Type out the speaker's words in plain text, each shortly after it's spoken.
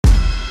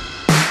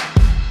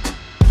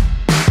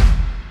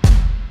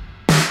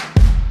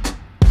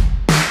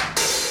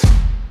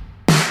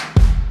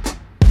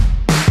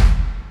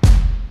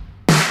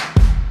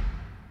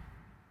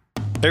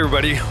Hey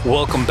everybody,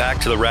 welcome back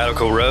to the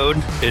Radical Road.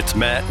 It's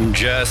Matt and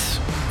Jess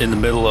in the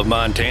middle of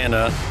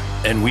Montana,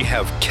 and we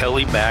have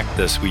Kelly Mack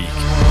this week.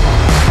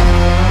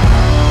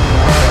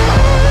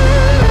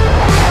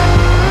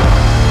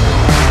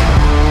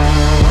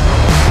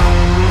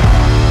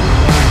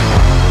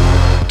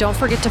 Don't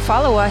forget to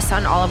follow us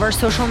on all of our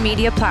social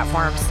media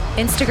platforms: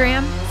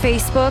 Instagram,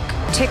 Facebook,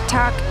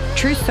 TikTok,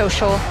 Truth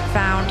Social,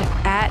 found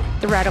at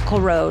The Radical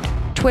Road,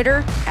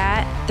 Twitter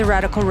at The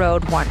Radical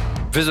Road 1.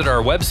 Visit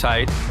our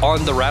website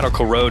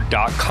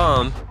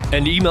ontheradicalroad.com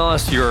and email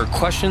us your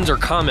questions or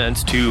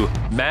comments to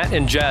Matt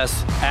and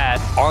Jess at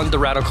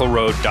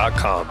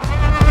ontheradicalroad.com.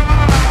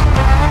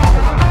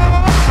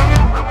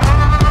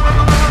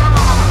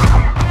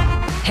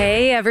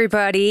 Hey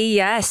everybody,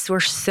 yes, we're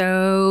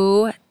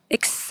so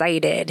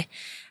excited.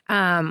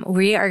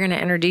 We are going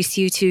to introduce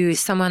you to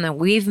someone that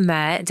we've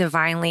met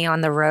divinely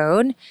on the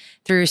road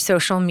through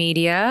social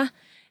media.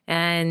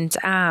 And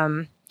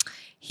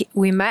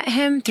we met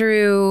him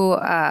through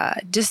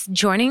just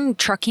joining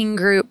trucking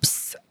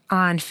groups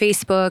on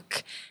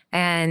Facebook.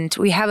 And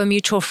we have a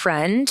mutual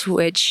friend,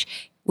 which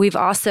we've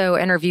also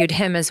interviewed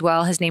him as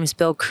well. His name's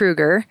Bill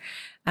Kruger.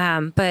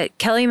 But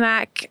Kelly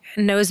Mack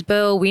knows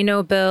Bill, we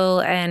know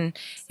Bill, and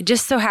it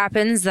just so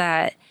happens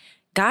that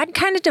God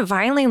kind of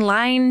divinely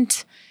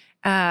lined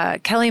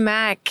Kelly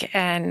Mack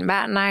and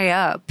Matt and I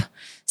up.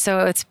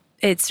 So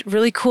it's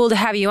really cool to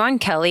have you on,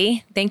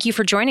 Kelly. Thank you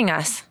for joining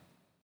us.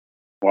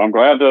 Well, I'm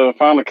glad to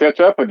finally catch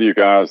up with you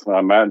guys,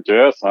 Matt and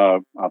Jess. I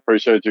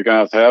appreciate you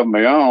guys having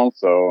me on,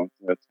 so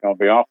it's going to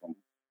be awesome.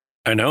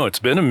 I know, it's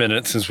been a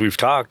minute since we've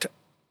talked.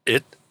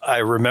 I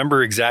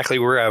remember exactly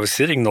where I was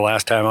sitting the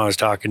last time I was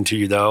talking to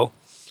you, though.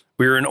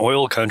 We were in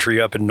oil country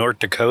up in North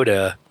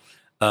Dakota,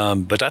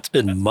 but that's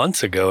been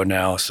months ago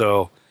now,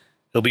 so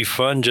it'll be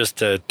fun just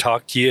to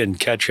talk to you and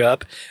catch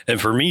up.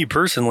 And for me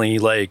personally,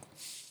 like,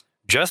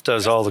 Jess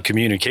does all the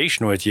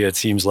communication with you, it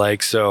seems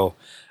like. So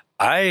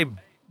I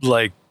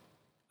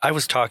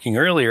was talking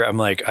earlier, I'm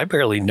like, I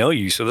barely know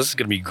you, so this is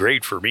going to be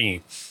great for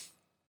me.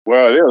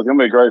 Well, it is going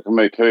to be great for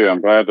me, too.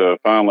 I'm glad to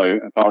finally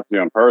talk to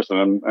you in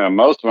person. And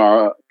most of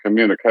our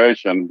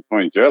communication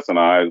between Jess and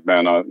I has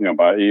been,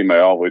 by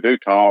email. We do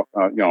talk,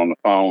 on the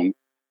phone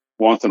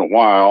once in a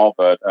while,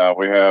 but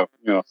we have,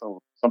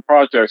 some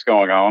projects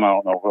going on. I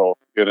don't know if we'll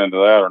get into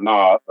that or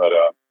not, but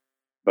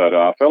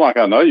I feel like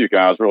I know you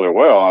guys really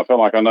well. I feel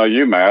like I know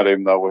you, Matt,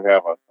 even though we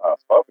haven't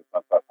spoken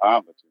since that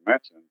time that you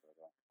mentioned. But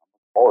I'm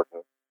looking forward to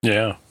it.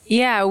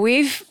 Yeah,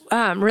 we've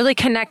really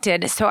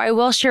connected. So I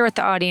will share with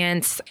the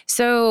audience.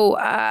 So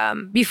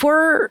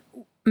before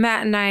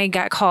Matt and I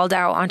got called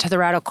out onto the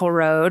Radical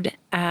Road,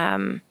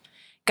 God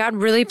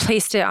really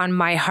placed it on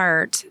my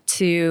heart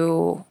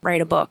to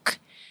write a book.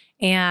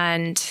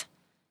 And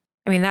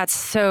I mean, that's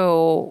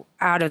so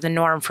out of the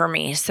norm for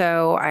me.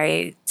 So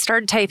I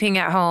started typing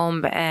at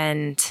home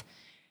and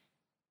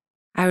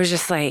I was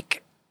just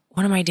like,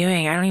 what am I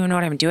doing? I don't even know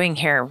what I'm doing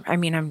here. I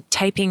mean, I'm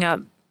typing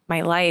up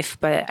my life,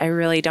 but I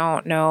really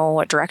don't know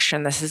what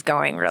direction this is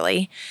going,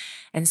 really.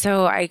 And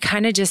so I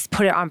kind of just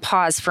put it on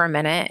pause for a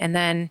minute. And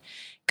then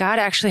God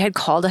actually had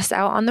called us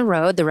out on the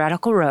road, the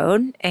Radical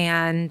Road.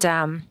 And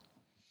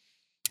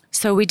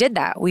so we did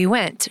that. We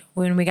went.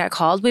 When we got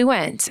called, we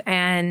went.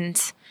 And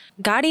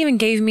God even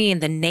gave me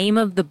the name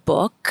of the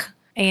book.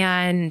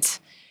 And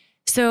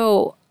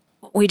so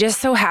we just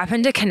so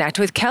happened to connect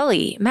with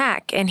Kelly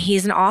Mack, and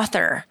he's an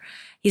author.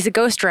 He's a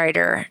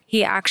ghostwriter.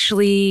 He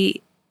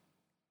actually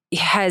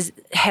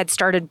had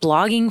started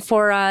blogging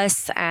for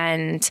us,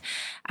 and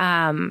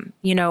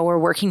we're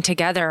working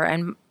together,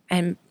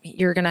 and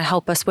you're going to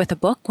help us with a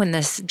book when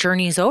this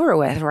journey's over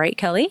with, right,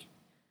 Kelly?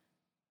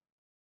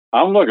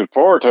 I'm looking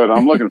forward to it.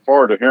 I'm looking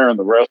forward to hearing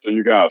the rest of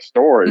you guys'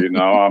 story.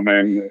 I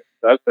mean,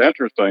 that's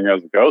interesting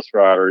as a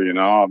ghostwriter.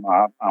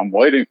 I'm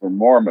waiting for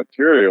more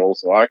material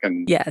so I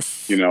can,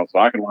 so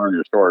I can learn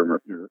your story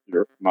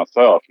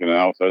myself.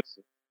 So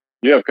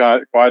you have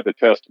quite the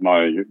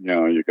testimony,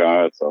 you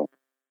guys. So.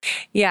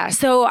 Yeah.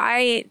 So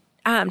I,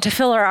 to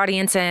fill our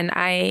audience in,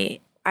 I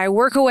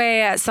work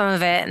away at some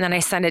of it and then I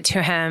send it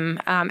to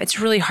him. It's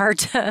really hard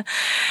to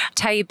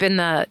type in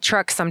the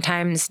truck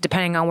sometimes,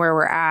 depending on where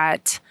we're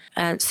at.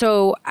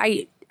 So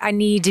I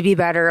need to be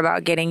better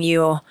about getting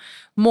you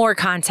more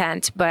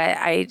content, but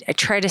I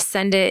try to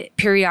send it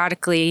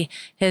periodically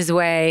his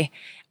way.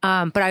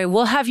 But I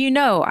will have you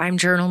know, I'm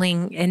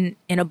journaling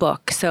in a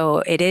book. So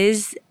it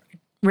is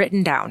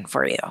written down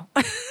for you.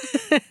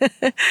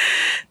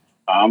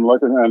 I'm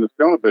looking, and it's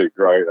going to be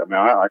great. I mean,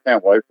 I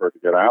can't wait for it to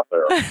get out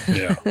there.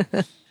 Yeah.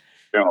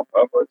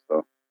 Public,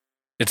 so.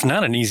 It's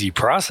not an easy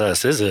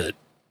process, is it?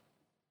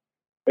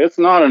 It's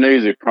not an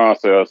easy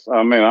process.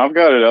 I mean, I've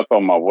got it up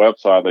on my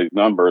website, these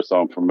numbers,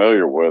 so I'm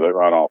familiar with it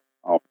right off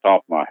the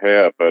top of my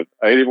head. But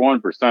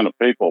 81% of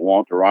people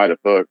want to write a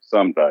book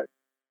someday.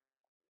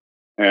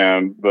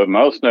 But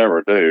most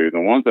never do. The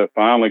ones that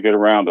finally get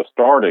around to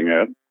starting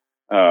it,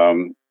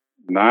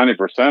 90%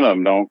 of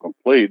them don't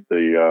complete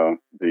the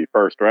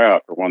first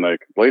draft, or when they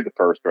complete the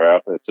first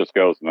draft, it just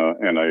goes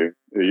it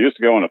used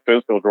to go in a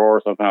physical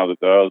drawer. Sometimes it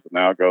does, but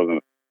now it goes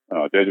in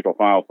digital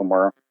file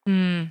somewhere,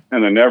 Mm.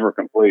 and they never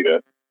complete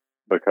it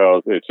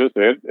because it's just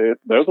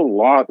there's a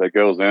lot that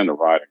goes into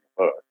writing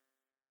a book.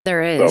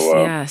 There is,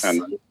 So yes.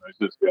 and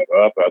they just give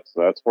up.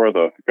 That's where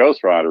the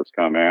ghostwriters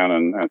come in,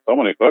 and so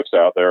many books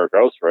out there are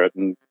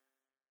ghostwritten.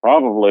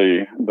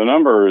 Probably the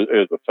number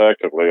is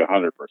effectively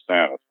 100%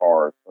 as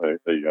far as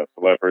the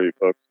celebrity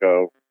books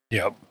go.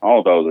 Yep. All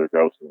of those are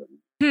ghostwritten.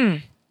 Hmm.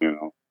 You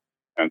know,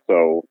 and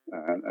so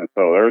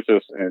there's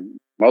just and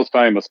most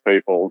famous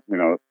people,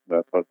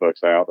 that put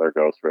books out, they're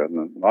ghostwritten.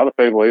 And a lot of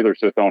people either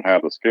just don't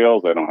have the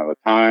skills, they don't have the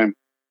time,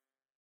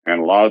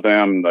 and a lot of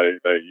them they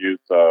use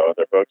their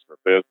books for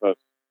business,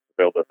 to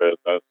build their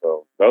business.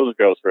 So those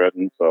are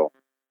ghostwritten. So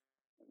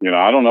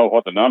I don't know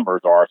what the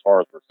numbers are as far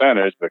as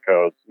percentage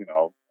because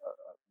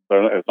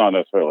it's not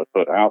necessarily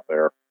put out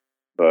there,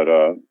 but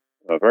a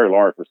very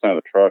large percent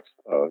of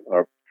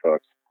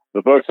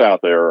the books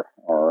out there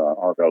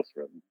are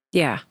ghostwritten.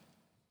 Yeah.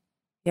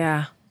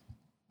 Yeah.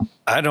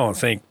 I don't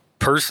think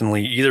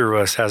personally either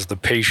of us has the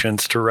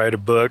patience to write a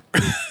book.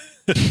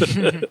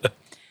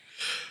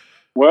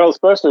 Well,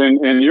 especially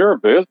in your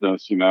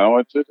business,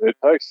 it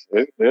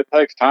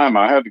takes time.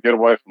 I had to get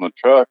away from the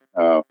truck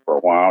for a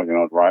while,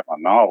 to write my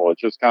novel.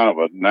 It's just kind of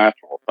a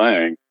natural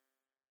thing.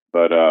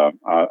 But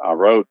I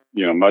wrote,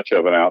 much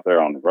of it out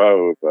there on the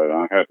road, but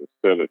I had to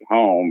sit at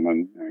home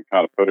and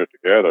kind of put it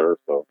together.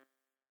 So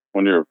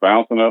when you're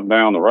bouncing up and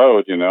down the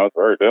road, it's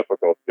very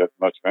difficult to get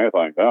much of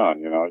anything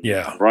done.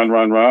 Yeah. You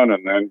run,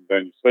 and then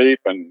you sleep.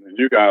 And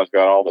you guys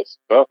got all this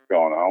stuff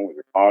going on with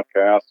your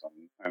podcasts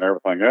and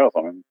everything else.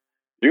 I mean,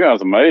 you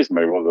guys amaze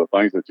me with the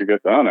things that you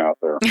get done out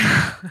there.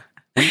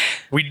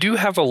 We do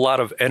have a lot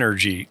of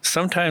energy.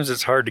 Sometimes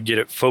it's hard to get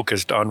it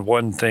focused on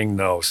one thing,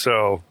 though.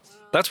 So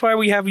that's why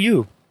we have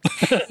you.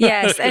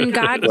 Yes, and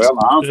God. Well,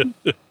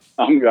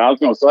 I was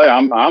going to say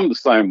I'm the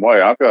same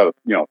way. I've got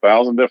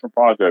 1,000 different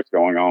projects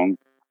going on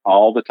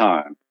all the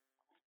time.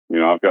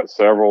 I've got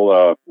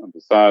several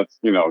besides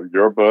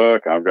your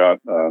book. I've got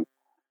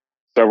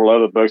several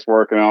other books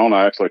working on.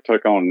 I actually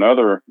took on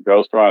another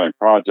ghostwriting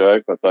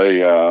project, but they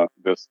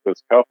this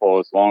couple,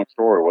 it's a long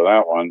story with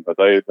that one, but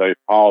they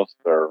paused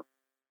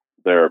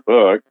their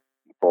book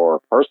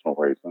for personal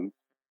reasons.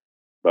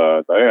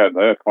 But they had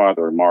quite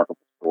a remarkable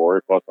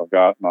story. Plus, I've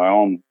got my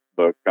own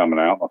book coming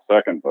out, my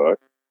second book,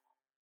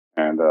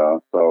 and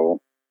so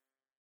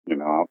I'm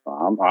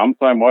the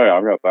same way.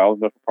 I've got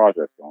 1,000 different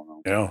projects going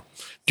on. Yeah.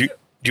 Do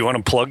you want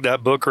to plug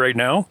that book right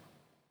now?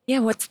 Yeah.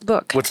 What's the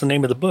book? What's the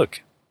name of the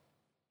book?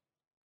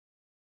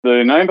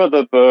 The name of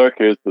the book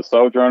is The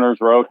Sojourner's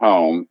Road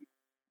Home: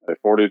 A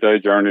 40-Day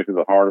Journey to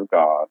the Heart of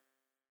God,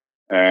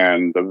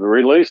 and the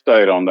release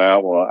date on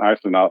that will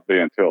actually not be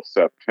until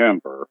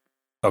September.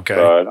 Okay.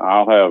 But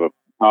I'll have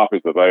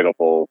copies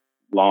available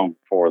long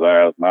before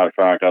that. As a matter of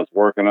fact, I was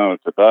working on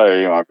it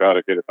today. I've got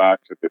to get it back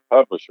to the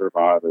publisher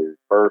by the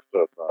 1st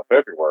of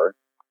February.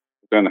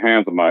 It's in the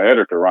hands of my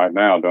editor right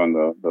now doing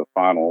the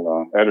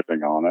final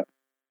editing on it.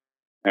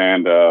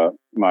 And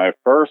my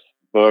first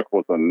book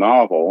was a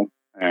novel,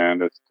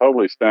 and it's a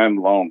totally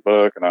standalone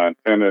book, and I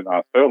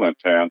still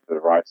intend to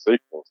write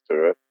sequels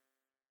to it.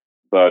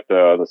 But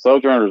The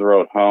Sojourner's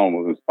Road Home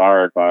was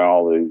inspired by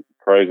all the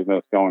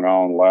craziness going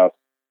on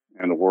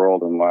in the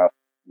world in the last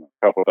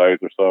couple of days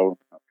or so,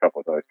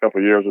 couple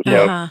of years or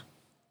so,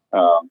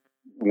 Uh-huh.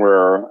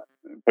 where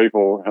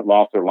people had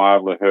lost their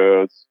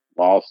livelihoods,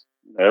 lost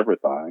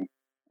everything,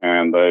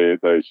 and they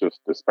just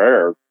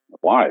despaired of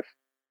life.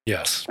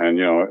 Yes. And,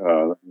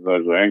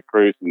 there's an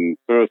increase in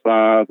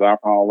suicides,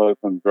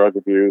 alcoholism, drug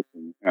abuse,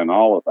 and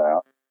all of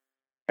that.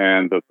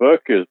 And the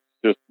book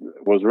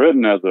was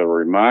written as a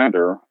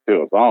reminder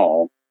to us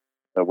all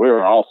that we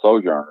are all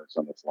sojourners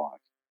in this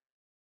life.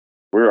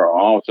 We are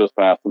all just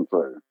passing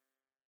through.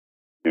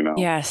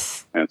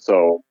 Yes. And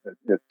so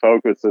it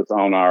focuses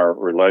on our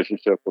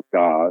relationship with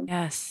God.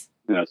 Yes.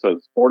 So it's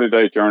a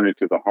 40-day journey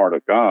to the heart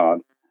of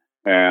God.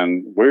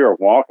 And we are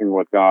walking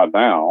with God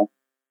now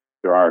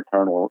to our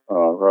eternal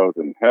road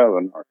in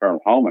heaven, our eternal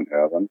home in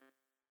heaven.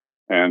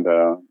 And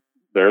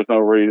there's no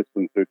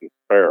reason to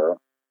despair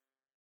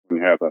when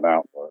you have that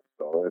outlook.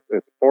 So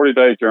it's a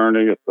 40-day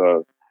journey. It's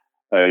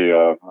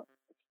a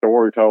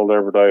story told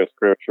every day of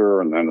Scripture,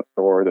 and then a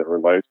story that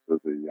relates to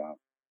the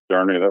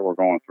journey that we're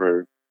going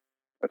through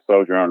as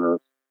sojourners.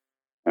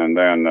 And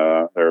then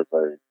there's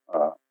a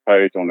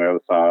page on the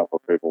other side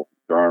where people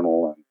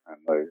journal and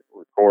they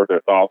record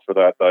their thoughts for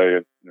that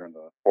day during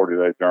the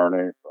 40-day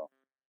journey. So,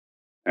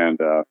 and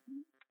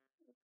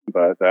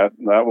but that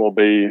won't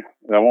be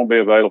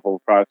available for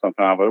quite some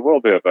time, but it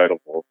will be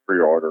available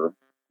pre-order.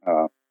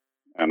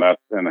 And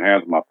that's in the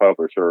hands of my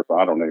publisher, so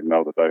I don't even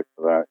know the date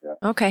for that yet.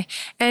 Okay.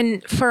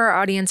 And for our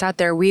audience out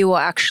there, we will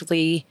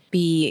actually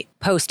be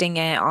posting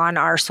it on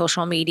our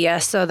social media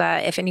so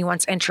that if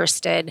anyone's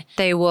interested,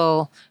 they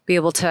will be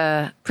able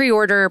to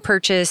pre-order,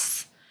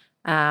 purchase,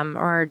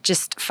 or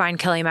just find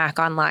Kelly Mack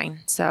online.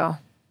 So,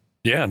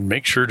 yeah, and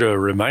make sure to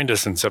remind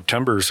us in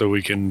September so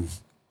we can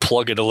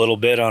plug it a little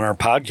bit on our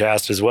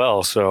podcast as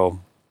well. So,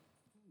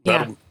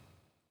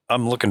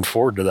 I'm looking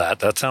forward to that.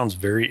 That sounds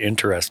very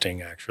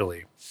interesting,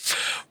 actually.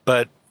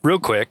 But real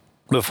quick,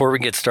 before we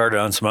get started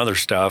on some other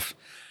stuff,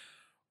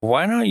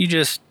 why don't you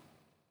just,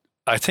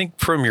 I think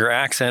from your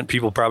accent,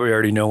 people probably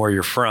already know where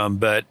you're from,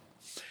 but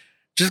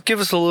just give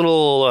us a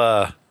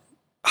little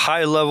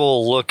high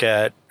level look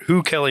at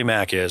who Kelly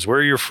Mack is,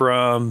 where you're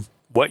from,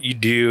 what you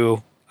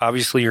do.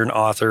 Obviously, you're an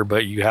author,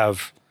 but you've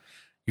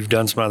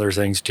done some other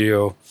things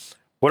too.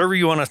 Whatever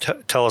you want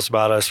to tell us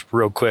about us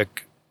real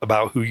quick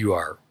about who you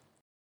are.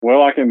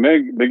 Well, I can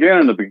begin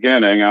in the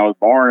beginning. I was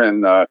born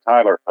in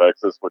Tyler,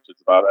 Texas, which is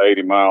about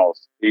 80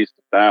 miles east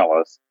of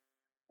Dallas.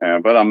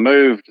 But I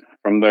moved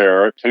from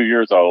there at 2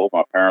 years old.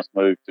 My parents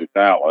moved to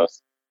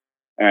Dallas.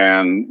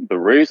 And the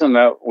reason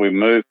that we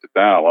moved to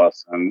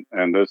Dallas, and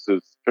this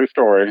is a true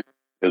story,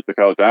 is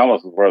because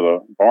Dallas is where the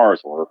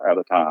bars were at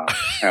the time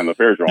and the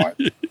beer joints.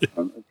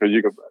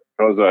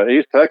 Because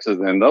East Texas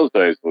in those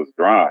days was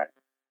dry.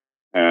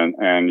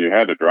 And you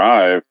had to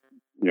drive,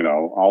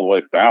 all the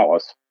way to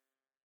Dallas,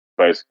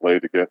 basically,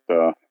 to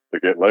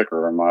get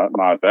liquor. And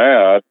my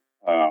dad,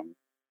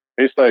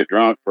 he stayed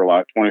drunk for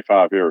like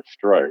 25 years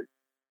straight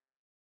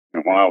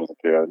when I was a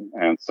kid.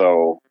 And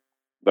so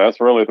that's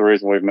really the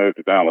reason we moved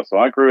to Dallas. So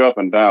I grew up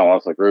in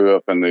Dallas. I grew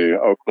up in the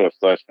Oak Cliff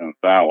section of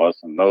Dallas.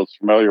 And those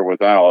familiar with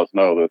Dallas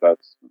know that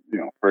that's, a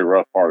pretty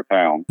rough part of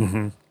town.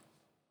 Mm-hmm.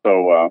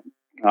 So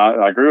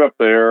I grew up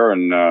there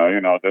and,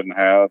 didn't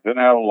have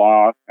a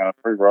lot, kind of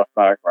pretty rough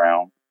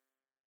background.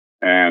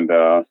 And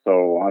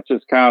so I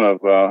just kind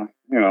of,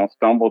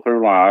 stumbled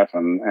through life.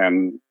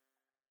 And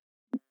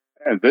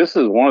this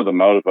is one of the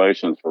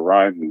motivations for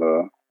writing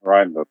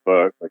the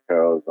book,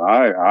 because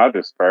I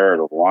despaired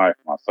of life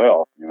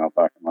myself,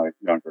 back in my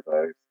younger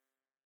days.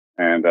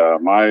 And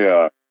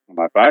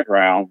my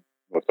background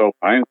was so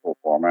painful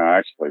for me, I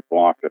actually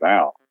blocked it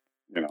out,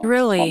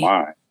 Really? in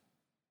my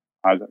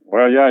mind.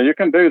 Well, yeah, you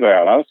can do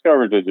that. I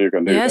discovered that you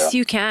can do that. Yes,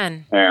 you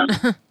can. And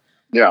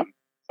yeah.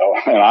 So,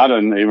 and I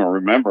didn't even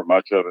remember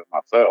much of it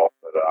myself,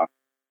 but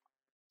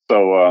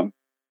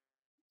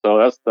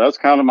so that's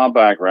kind of my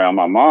background.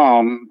 My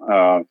mom,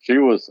 she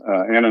was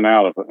in and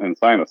out of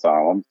insane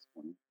asylums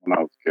when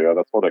I was a kid.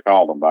 That's what they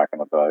called them back in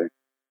the day.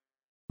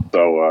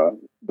 So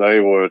they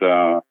would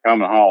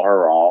come and haul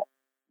her off,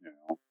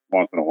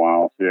 once in a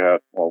while. She had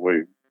what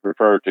we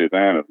referred to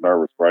then as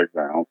nervous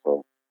breakdown.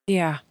 So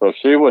Yeah. so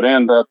she would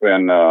end up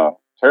in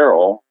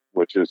Terrell,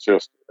 which is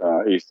just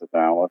east of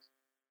Dallas.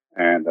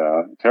 And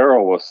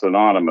Terrell was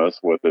synonymous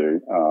with the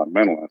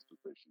mental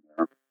institution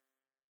there.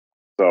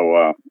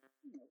 So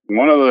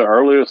one of the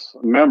earliest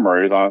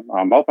memories,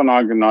 I'm hoping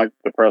I'm not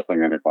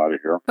depressing anybody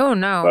here. Oh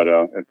no. But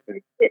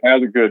it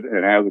has a good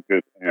end.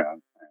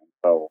 And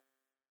so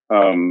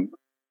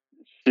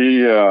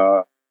she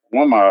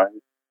one of my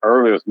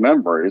earliest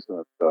memories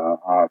that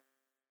I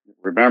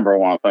remember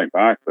when I think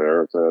back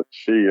there is that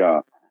she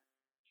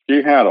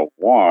had a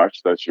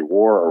watch that she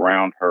wore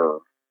around her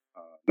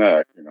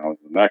neck, as a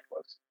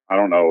necklace. I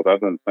don't know. That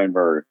doesn't seem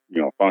very,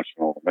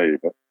 functional to me,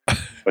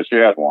 but she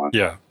had one.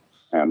 Yeah.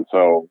 And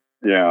so,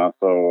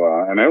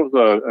 and it was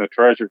a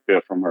treasured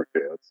gift from her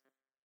kids.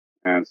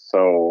 And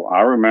so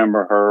I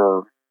remember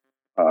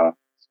her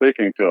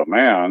speaking to a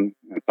man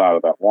inside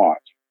of that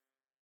watch.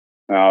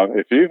 Now,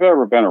 if you've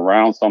ever been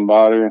around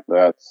somebody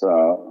that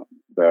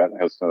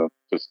has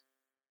just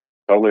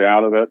totally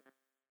out of it,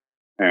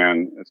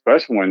 and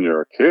especially when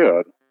you're a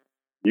kid,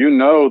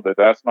 that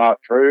that's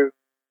not true,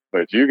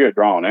 but you get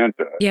drawn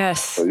into it.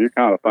 Yes. So you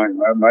kind of think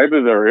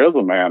maybe there is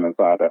a man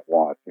inside that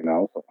watch,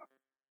 So,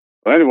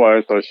 but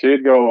anyway, so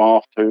she'd go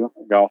off to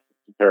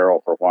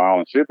Terrell for a while,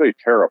 and she'd be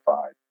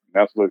terrified,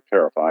 absolutely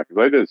terrified,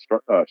 because they did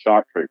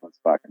shock treatments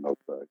back in those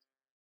days.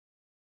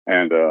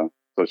 And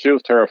so she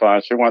was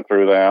terrified. She went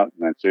through that, and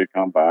then she'd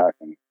come back,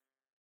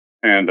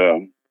 and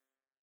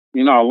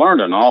I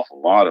learned an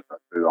awful lot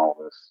about through all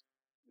this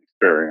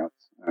experience.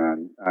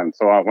 And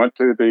so I went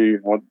to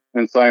the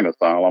insane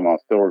asylum. I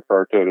still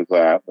refer to it as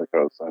that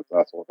because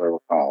that's what they were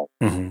called.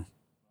 Mm-hmm.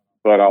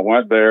 But I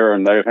went there,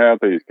 and they'd have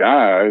these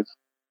guys,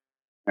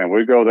 and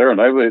we'd go there, and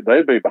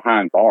they'd be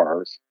behind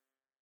bars.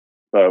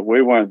 But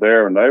we went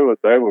there, and they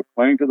would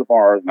cling to the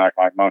bars and act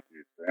like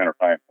monkeys to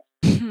entertain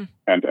us,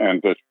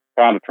 and just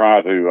kind of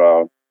try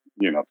to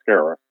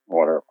scare us or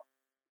whatever.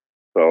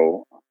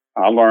 So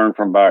I learned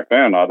from back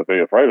then not to be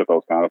afraid of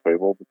those kind of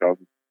people because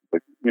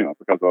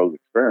of those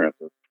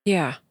experiences.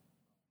 Yeah.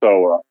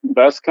 So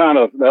that's kind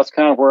of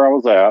where I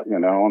was at,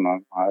 and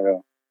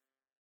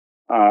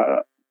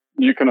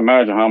you can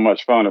imagine how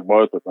much fun it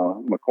was at the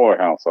McCoy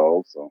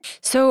household.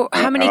 So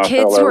how many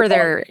kids were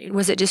there?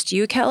 Was it just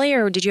you, Kelly,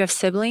 or did you have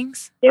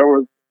siblings? There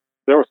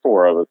was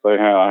 4 of us.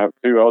 I have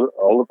 2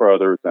 older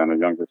brothers and a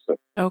younger sister.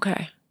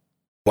 Okay.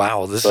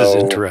 Wow, this is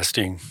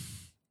interesting.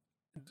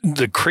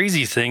 The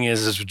crazy thing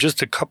is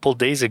just a couple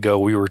days ago,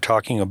 we were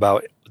talking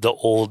about the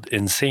old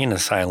insane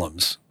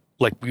asylums.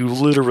 Like we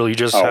literally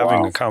just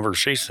having a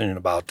conversation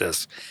about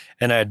this.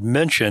 And I had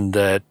mentioned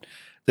that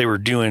they were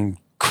doing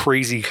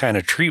crazy kind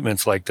of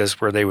treatments like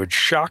this where they would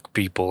shock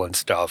people and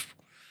stuff.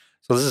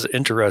 So this is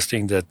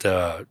interesting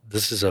that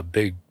this is a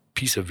big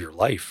piece of your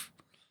life.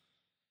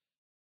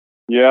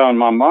 Yeah, and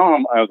my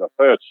mom, as I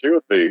said, she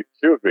would be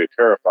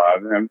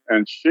terrified,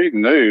 and she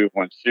knew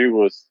when she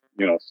was,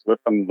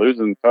 slipping,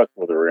 losing touch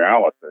with the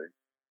reality.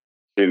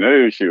 She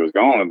knew she was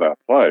going to that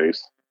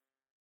place,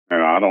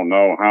 and I don't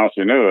know how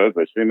she knew it,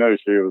 but she knew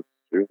she was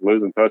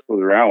losing touch with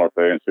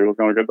reality, and she was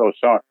going to get those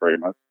shock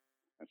treatments,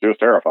 and she was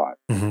terrified.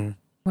 Mm-hmm.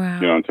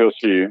 Wow. Until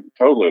she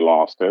totally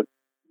lost it,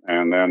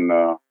 and then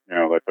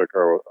they took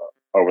her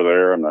over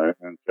there, and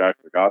she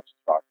actually got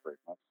shock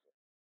treatment.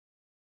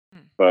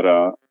 But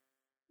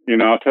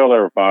I tell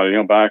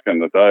everybody, back in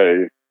the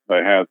day,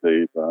 they had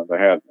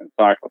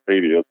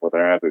encyclopedias where they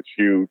had these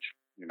huge,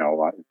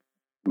 like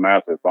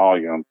massive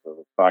volumes of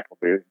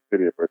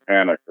Encyclopedia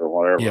Britannica or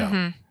whatever. Yeah.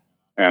 Mhm.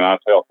 And I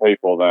tell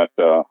people that,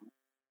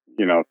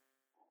 you know,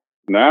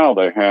 now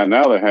they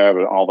have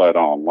all that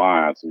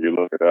online, so you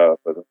look it up.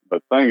 But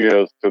the thing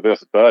is, to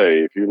this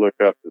day, if you look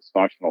up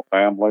dysfunctional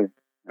family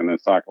in the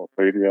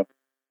encyclopedia,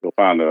 you'll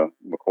find a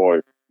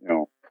McCoy,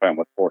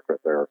 family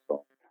portrait there.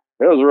 So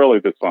it was really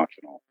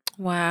dysfunctional.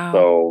 Wow.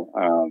 So,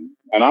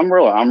 and I'm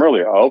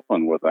really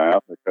open with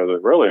that because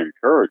it really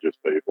encourages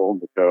people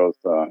because,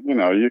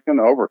 you can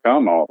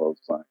overcome all those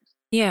things.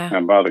 Yeah.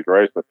 And by the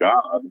grace of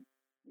God,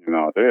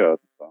 I did.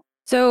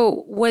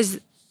 So was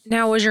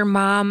your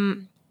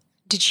mom,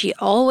 did she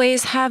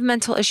always have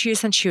mental issues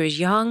since she was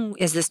young?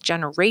 Is this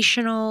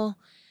generational?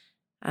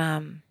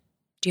 Do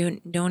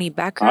you know any I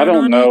background don't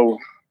on it? know.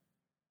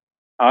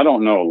 I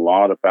don't know a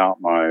lot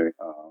about my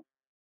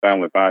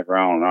family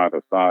background on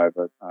either side,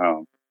 but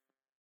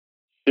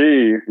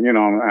she, and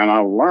I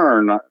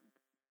learned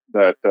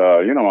that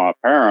my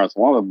parents.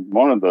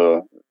 One of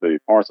the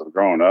parts of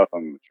growing up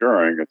and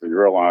maturing is you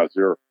realize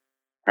your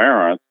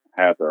parents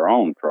had their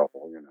own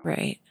trouble.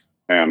 Right.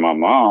 And my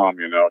mom,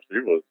 she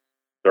was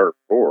dirt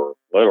poor,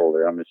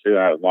 literally. I mean, she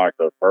had like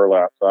the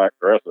burlap sack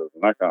dresses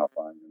and that kind of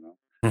thing.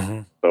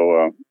 Mm-hmm.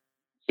 So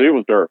she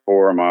was dirt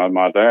poor.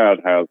 My dad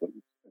has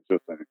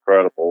just an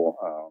incredibly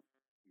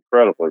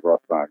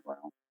rough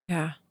background.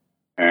 Yeah.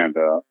 And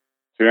to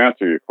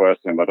answer your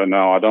question, but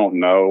no, I don't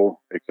know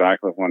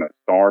exactly when it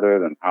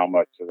started and how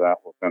much of that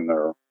was in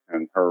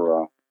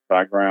her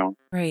background.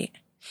 Right.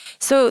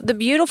 So the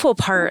beautiful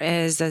part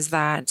is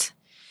that,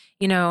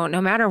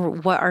 no matter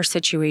what our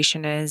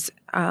situation is,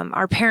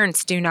 our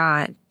parents do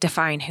not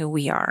define who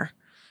we are,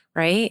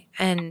 right?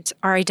 And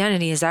our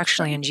identity is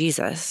actually in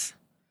Jesus.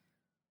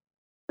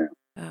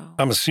 Oh.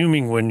 I'm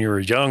assuming when you were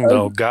young,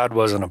 though, God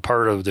wasn't a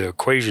part of the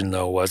equation,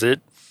 though, was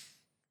it?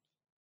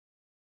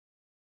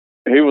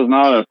 He was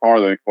not a part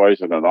of the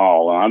equation at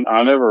all.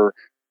 I never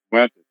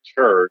went to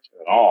church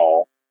at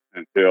all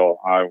until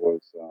I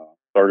was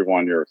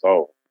 31 years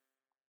old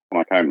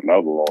when I came to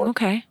know the Lord.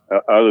 Okay.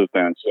 Other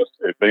than just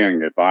it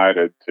being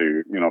invited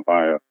to,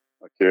 by a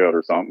kid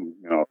or something,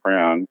 a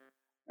friend,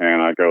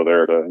 and I go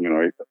there to,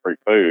 eat the free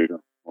food or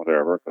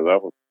whatever, because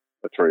that was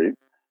a treat.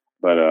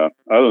 But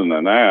other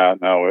than that,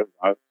 no,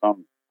 it's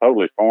something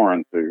totally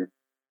foreign to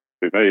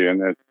me,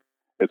 and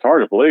it's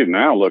hard to believe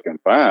now looking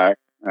back.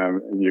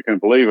 You can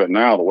believe it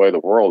now the way the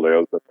world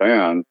is, but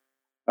then,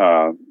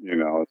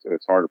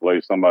 it's hard to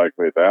believe somebody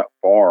could be that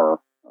far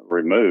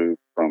removed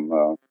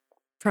from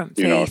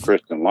faith.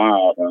 Christian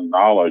life and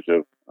knowledge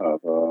of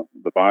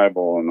the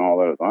Bible and all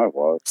that as I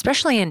was.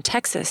 Especially in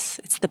Texas,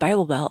 it's the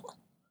Bible Belt.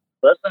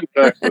 Especially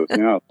in Texas,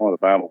 it's one of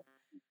the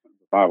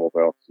Bible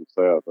belts, you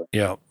said. But,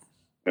 yeah.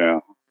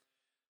 Yeah.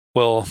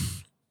 Well,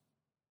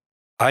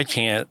 I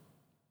can't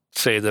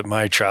say that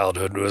my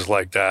childhood was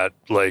like that.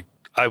 Like,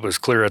 I was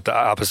clear at the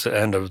opposite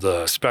end of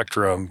the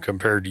spectrum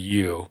compared to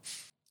you.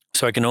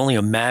 So I can only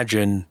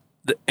imagine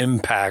the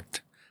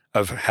impact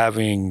of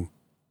having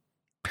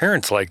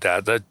parents like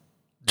that. That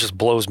just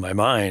blows my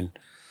mind.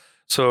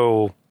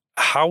 So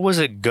how was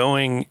it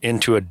going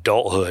into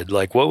adulthood?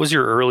 Like, what was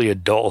your early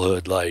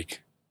adulthood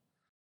like?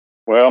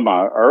 Well,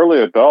 my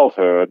early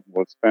adulthood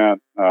was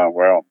spent,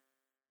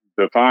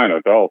 define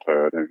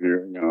adulthood. If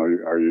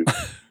are you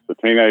the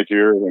teenage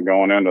years and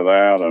going into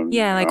that? And,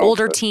 yeah, like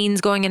older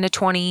teens going into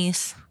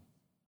 20s.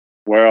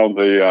 Well,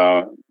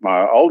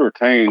 my older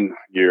teen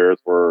years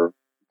were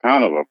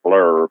kind of a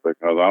blur because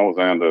I was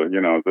into,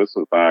 this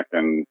was back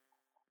in,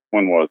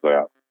 when was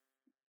that?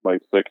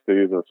 Late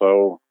 60s or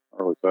so,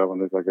 early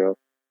 70s, I guess.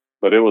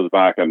 But it was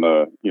back in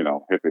the,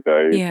 hippie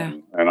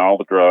days and all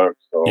the drugs.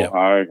 So Yeah.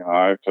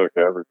 I took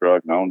every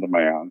drug known to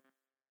man.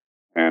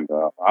 And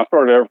I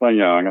started everything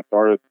young. I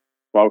started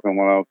smoking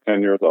when I was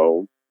 10 years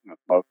old. I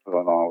smoked when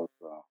I was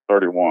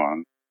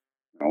 31,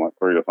 like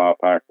 3 to 5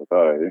 packs a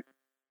day.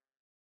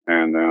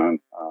 And then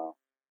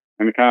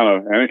any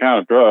kind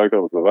of drug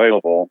that was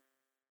available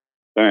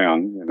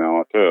then,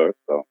 I took.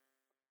 So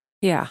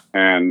yeah.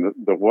 And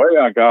the way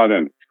I got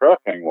into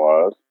trucking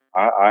was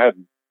I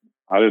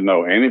didn't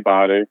know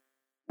anybody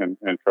in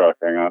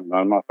trucking.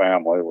 None of my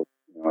family was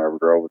ever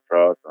drove a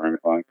truck or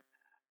anything.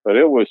 But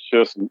it was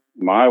just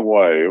my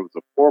way. It was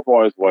a poor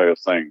boy's way of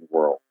seeing the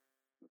world.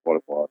 Is what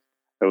it was.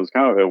 It was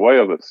kind of a way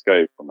of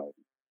escape for me.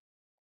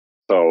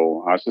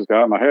 So I just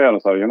got in my head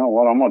and said, you know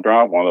what, I'm going to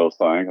drive one of those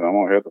things and I'm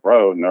going to hit the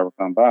road and never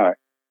come back.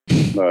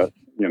 But,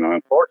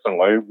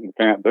 unfortunately, you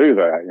can't do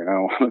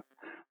that,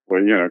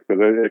 well, because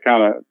it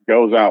kind of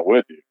goes out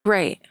with you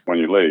Right. when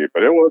you leave.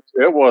 But it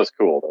was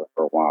cool there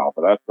for a while.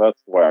 But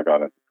that's the way I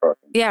got into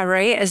trucking. Yeah,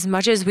 right. As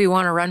much as we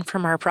want to run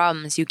from our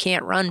problems, you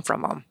can't run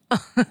from them.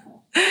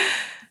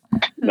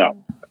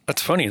 No.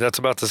 That's funny. That's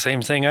about the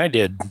same thing I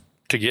did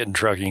to get in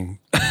trucking.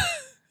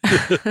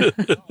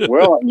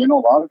 Well, a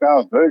lot of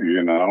guys do.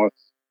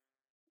 It's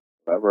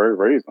that very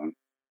reason.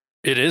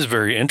 It is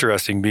very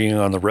interesting being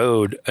on the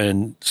road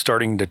and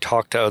starting to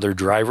talk to other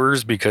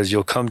drivers, because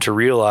you'll come to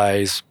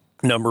realize,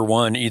 number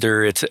one,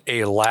 either it's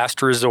a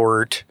last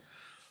resort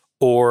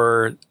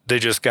or they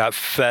just got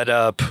fed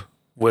up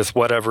with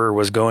whatever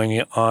was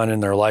going on in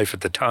their life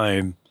at the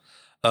time.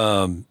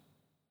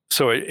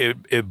 So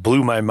it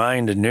blew my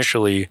mind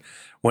initially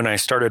when I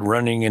started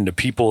running into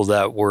people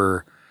that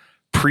were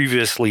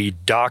previously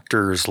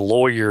doctors,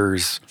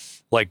 lawyers,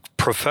 like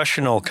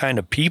professional kind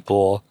of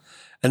people.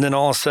 And then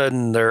all of a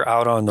sudden they're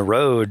out on the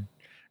road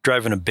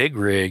driving a big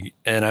rig.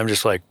 And I'm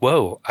just like,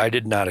 whoa, I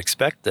did not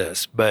expect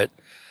this. But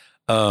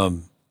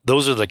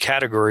those are the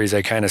categories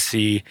I kind of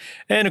see.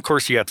 And of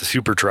course, you got the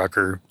super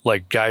trucker,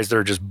 like guys that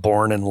are just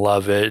born and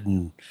love it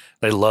and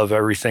they love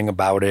everything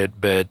about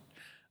it. But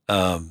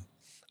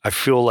I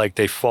feel like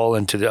they fall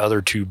into the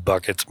other two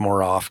buckets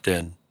more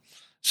often.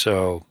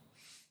 So,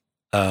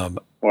 well,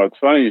 it's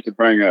funny you should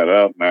bring that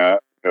up,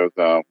 Matt, because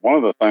one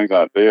of the things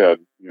I did,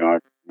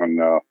 when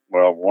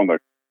one of the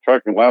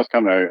trucking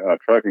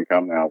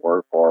company I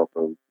worked for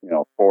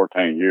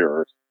 14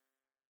 years,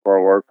 where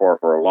I worked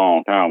for a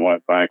long time,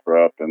 went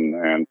bankrupt,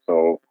 and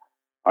so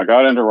I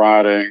got into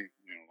riding.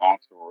 Long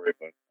story,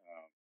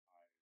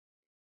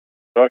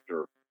 but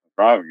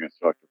driving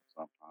instructor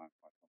for some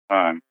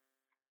time,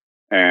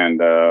 and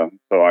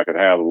so I could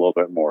have a little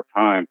bit more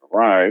time to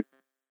ride.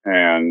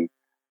 And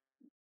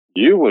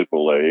you would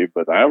believe,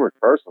 but the average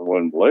person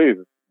wouldn't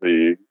believe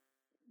the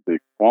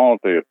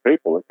quality of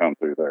people that come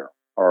through there,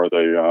 or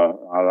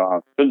I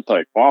shouldn't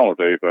say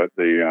quality, but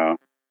the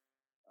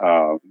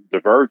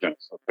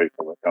divergence of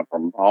people that come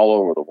from all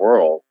over the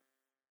world.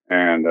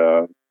 And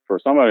for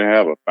somebody to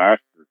have a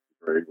bachelor's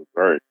degree was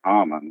very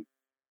common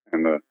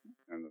in the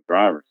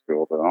driver's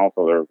school, but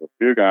also there was a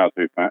few guys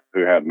who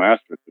had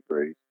master's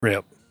degrees.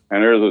 Yep.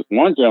 And there's this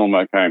one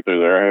gentleman that came through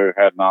there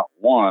who had not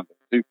one, but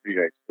 2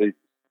 PhDs.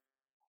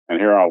 And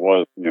here I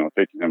was,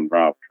 teaching him to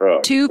drive a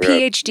truck. 2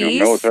 PhDs?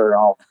 Military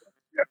officer.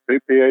 Yeah, 2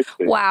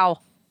 PhDs. Wow.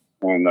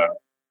 And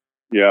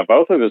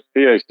both of his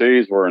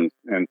PhDs were in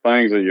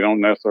things that you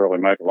don't necessarily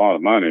make a lot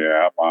of money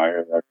at, like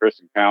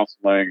Christian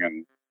counseling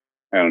and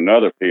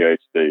another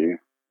PhD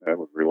that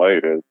was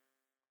related.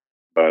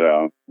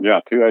 But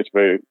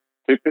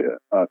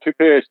 2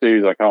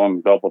 PhDs, I call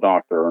them double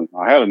doctor. And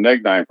I had a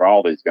nickname for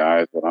all these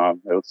guys, but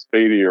it was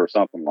Speedy or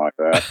something like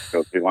that,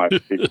 because he liked to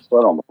keep his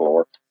foot on the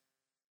floor.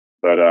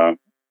 But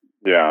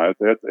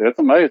it's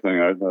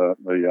amazing.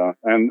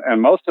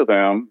 And most of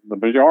them, the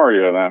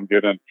majority of them,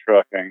 get into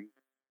trucking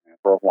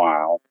for a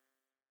while,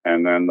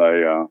 and then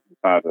they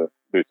decide to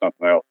do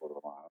something else with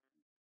their life.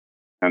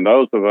 And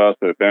those of us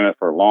that have been in it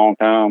for a long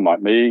time,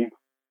 like me,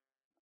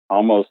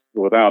 almost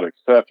without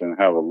exception,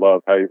 have a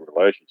love-hate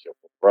relationship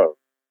with the road.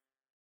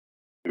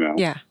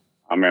 Yeah.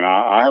 I mean,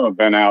 I haven't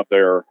been out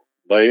there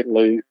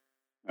lately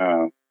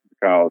because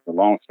it's a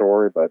long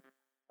story, but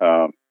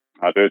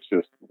I did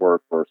just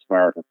work for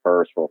Samaritan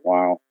Purse for a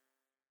while.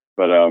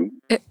 But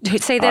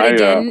say that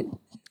again,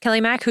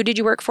 Kelly Mack. Who did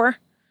you work for?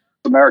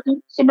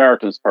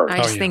 Samaritan's Purse. I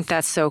just think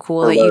that's so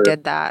cool that you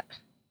did that.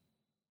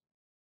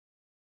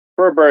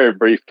 For a very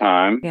brief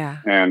time. Yeah.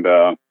 And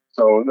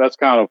so that's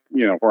kind of,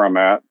 where I'm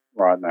at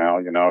right now,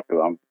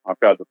 because I've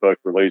got the book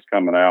release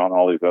coming out and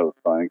all these other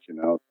things,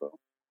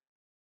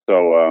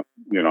 So I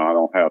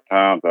don't have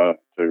time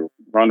to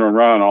run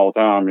all the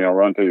time,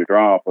 run till you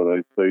drop.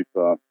 With these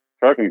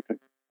trucking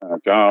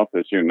jobs,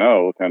 as tend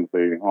to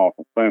be all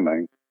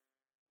consuming.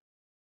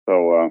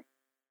 So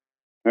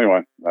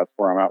anyway, that's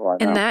where I'm at right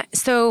now. And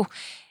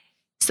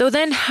so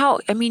then how,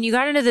 you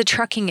got into the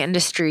trucking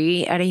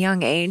industry at a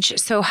young age.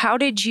 So how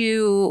did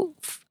you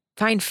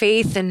find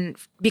faith and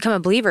become a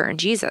believer in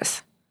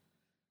Jesus?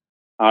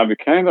 I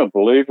became a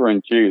believer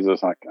in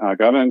Jesus. I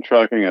got in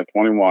trucking at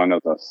 21,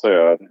 as I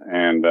said,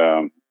 and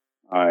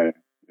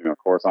of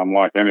course, I'm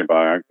like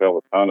anybody. I can tell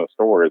a ton of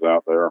stories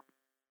out there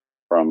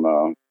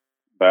from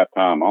that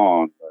time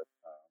on. But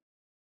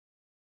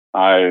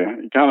I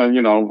kind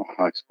of,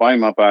 I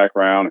explained my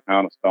background and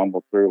kind of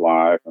stumbled through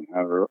life and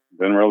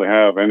didn't really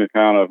have any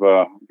kind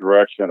of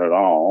direction at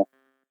all.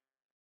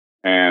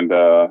 And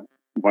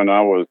when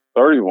I was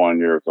 31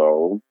 years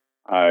old,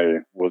 I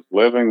was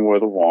living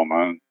with a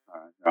woman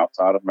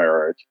outside of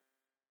marriage,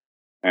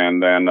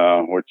 and then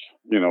which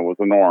was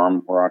the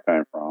norm where I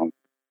came from,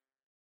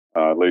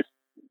 at least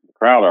the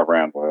crowd I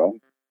ran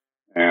with.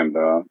 And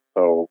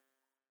so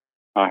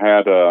I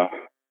had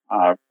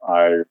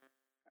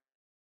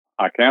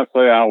I can't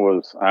say I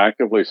was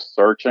actively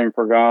searching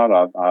for God.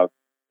 I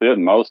did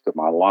most of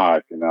my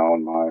life, and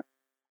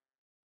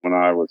when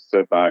I would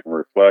sit back and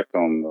reflect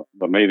on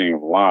the meaning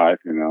of life,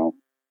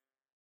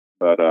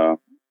 But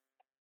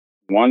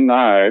one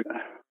night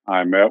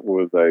I met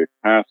with a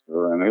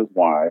pastor and his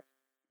wife,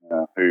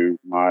 who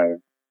my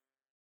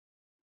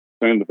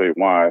soon-to-be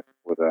wife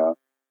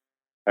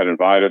had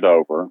invited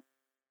over.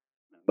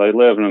 They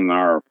lived in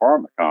our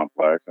apartment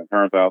complex, and it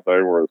turns out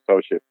they were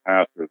associate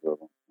pastors of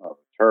a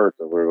church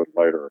that we would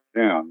later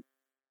attend.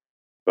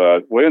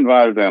 But we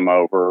invited them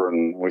over,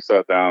 and we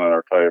sat down at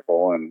our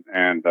table, and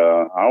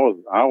I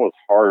was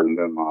hardened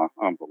in my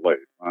unbelief.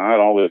 I had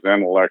all these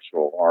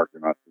intellectual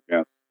arguments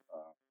against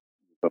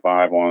the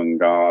Bible and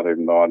God,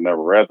 even though I'd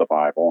never read the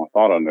Bible. I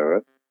thought I knew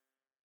it,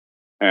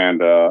 and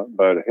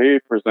but he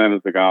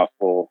presented the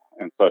gospel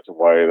in such a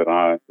way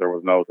that there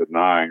was no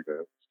denying that it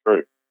was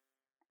true,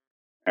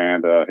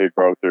 and he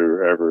broke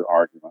through every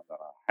argument that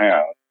I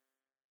had.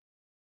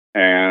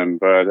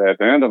 But at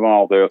the end of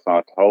all this,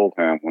 I told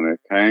him when it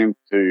came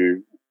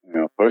to,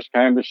 push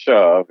came to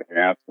shove, he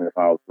asked me if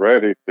I was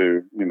ready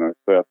to,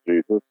 accept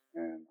Jesus.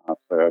 And I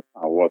said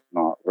I was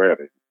not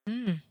ready.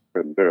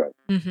 Couldn't do it.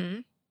 Mm-hmm.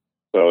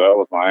 So that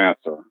was my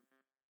answer.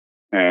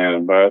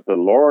 But the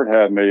Lord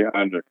had me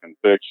under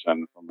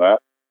conviction from that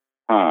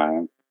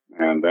time.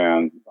 And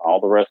then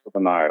all the rest of the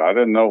night, I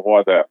didn't know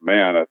what that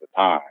meant at the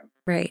time.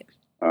 Right.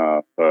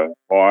 But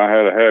boy, I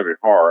had a heavy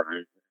heart,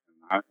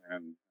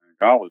 and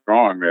God was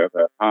drawing me at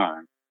that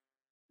time.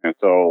 And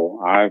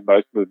so I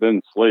basically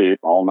didn't sleep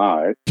all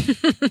night.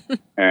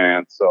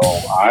 And so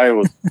I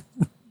was,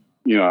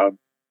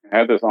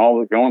 had this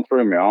all going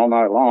through me all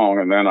night long.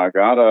 And then I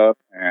got up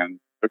and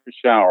took a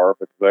shower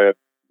because they had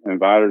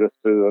invited us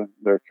to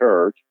their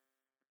church.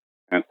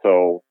 And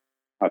so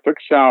I took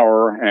a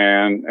shower,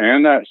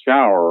 and that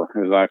shower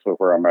is actually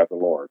where I met the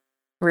Lord.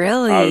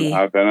 Really?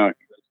 I've been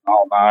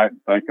all night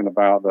thinking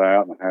about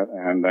that.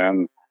 And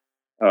then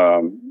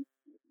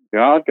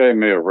God gave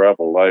me a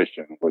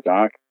revelation, which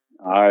I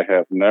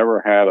have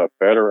never had a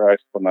better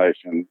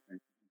explanation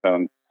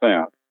than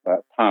since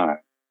that time.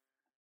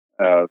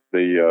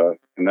 The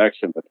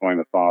connection between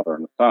the Father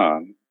and the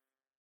Son.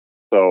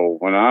 So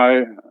when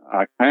I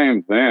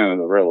came then to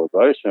the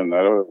realization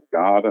that it was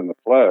God in the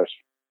flesh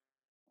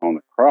on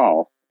the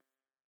cross,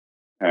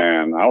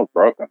 and I was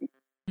broken.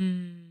 I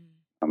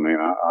mean,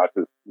 I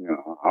just,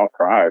 I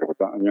cried.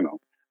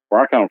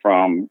 Where I come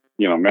from,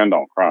 men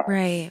don't cry.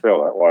 Right. I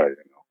feel that way,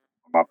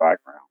 my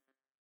background.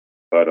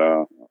 But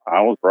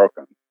I was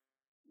broken,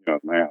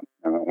 man.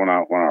 And when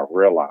I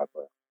realized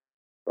that,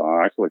 so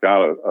I actually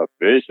got a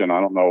vision. I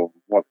don't know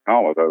what to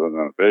call it other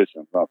than a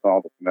vision. But I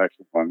saw the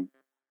connection between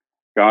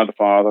God the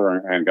Father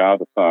and God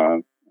the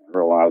Son. I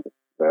realized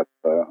that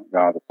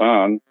God the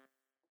Son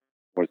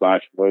was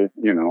actually,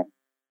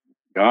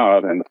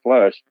 God in the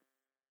flesh,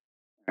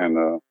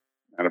 and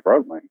it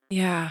broke me.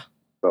 Yeah.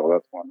 So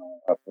that's when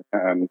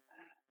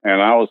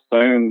and I was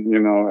soon,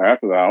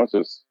 after that, I was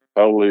just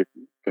totally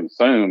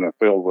consumed and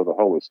filled with the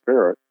Holy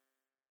Spirit.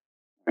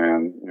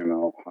 And,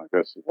 I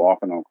guess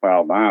walking on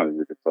cloud nine, as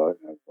you could say,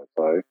 as they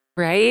say.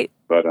 Right.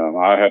 But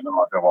I had no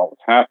idea what was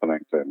happening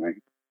to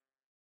me.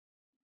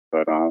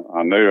 But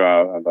I knew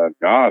that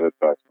God had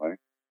touched me.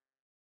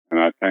 And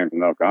I came to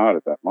know God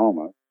at that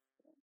moment.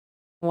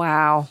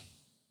 Wow.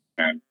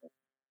 And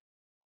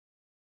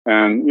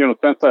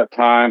since that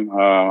time,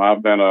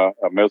 I've been a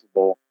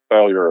miserable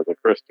failure as a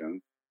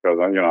Christian because,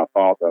 I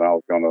thought that I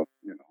was going to,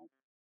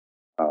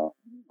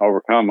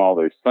 overcome all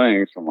these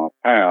things from my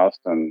past,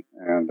 and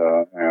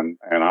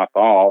I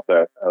thought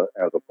that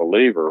as a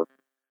believer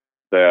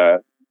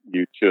that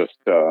you just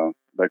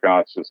that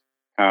God just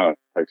kind of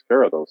takes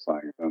care of those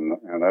things,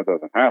 and that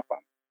doesn't happen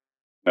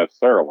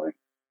necessarily,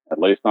 at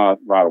least not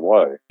right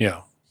away.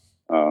 Yeah.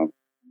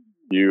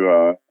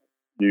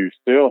 You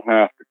still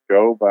have to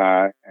go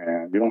back,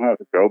 and you don't have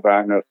to go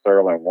back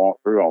necessarily and walk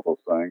through all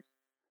those things,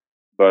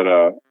 but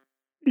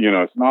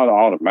it's not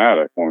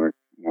automatic when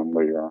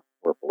we're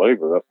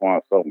believers. That's why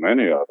so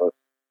many of us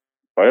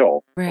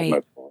fail.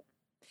 Right.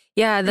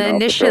 Yeah. The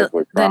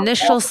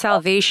initial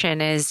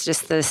salvation is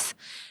just this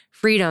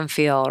freedom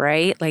feel,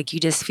 right? Like you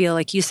just feel,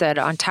 like you said,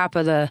 on top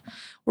of the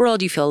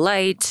world. You feel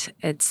light.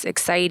 It's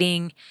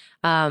exciting.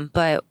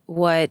 But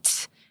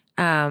what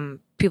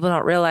people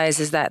don't realize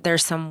is that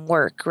there's some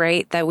work,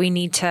 right? That we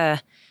need to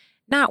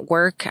not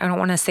work. I don't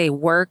want to say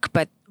work,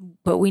 but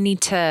we need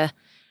to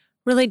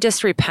really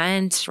just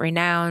repent,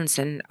 renounce,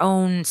 and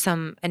own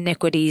some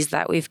iniquities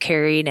that we've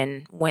carried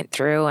and went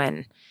through.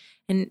 And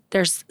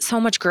there's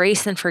so much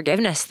grace and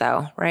forgiveness,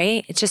 though,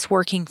 right? It's just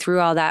working through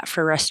all that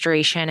for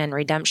restoration and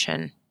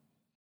redemption.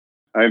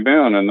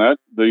 Amen. And that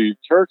the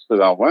church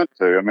that I went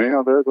to,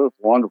 there's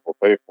wonderful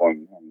people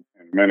in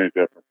many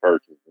different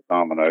churches,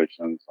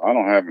 denominations. I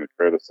don't have any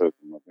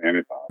criticism of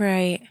anybody.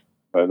 Right.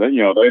 But they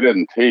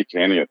didn't teach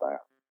any of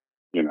that.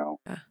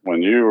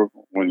 When you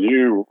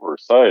were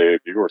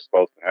saved, you were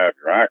supposed to have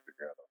your act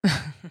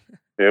together.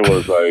 It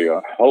was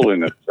a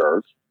holiness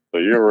church, so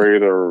you were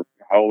either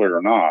holy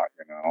or not.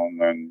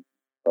 And then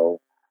so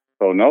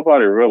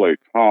nobody really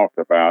talked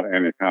about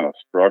any kind of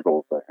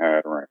struggles they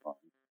had or anything.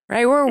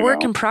 Right, we're a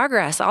work in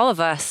progress, all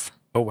of us.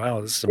 Oh wow,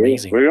 this is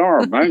amazing. We are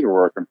a major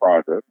work in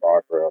progress.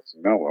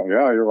 Well,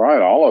 yeah, you're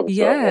right. All of us.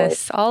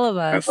 Yes, all of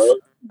us.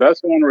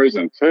 that's one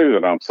reason too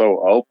that I'm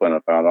so open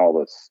about all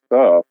this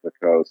stuff,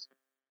 because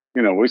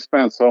we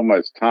spend so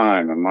much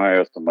time, in my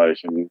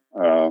estimation,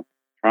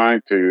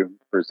 trying to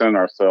present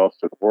ourselves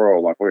to the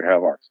world like we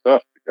have our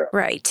stuff together.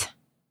 Right.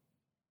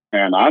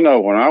 And I know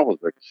when I was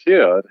a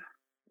kid,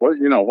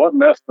 what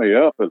messed me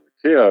up as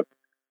a kid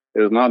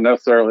is not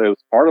necessarily,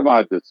 it's part of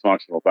my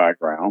dysfunctional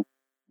background,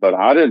 but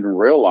I didn't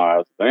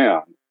realize then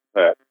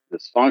that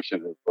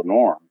dysfunction is the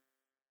norm.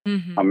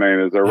 Mm-hmm. I mean,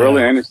 is there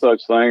really any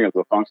such thing as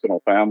a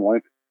functional family?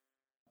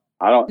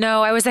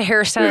 No, I was a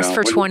hairstylist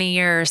for 20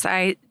 years.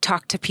 I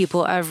talk to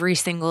people every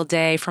single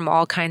day from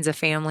all kinds of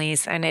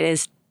families, and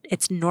it's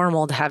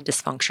normal to have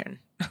dysfunction.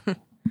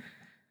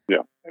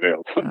 Yeah, it is.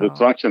 Oh.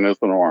 Dysfunction is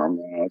the norm.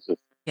 It's just...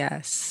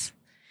 Yes.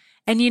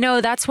 And,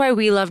 that's why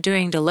we love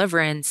doing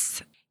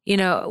deliverance.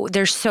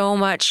 There's so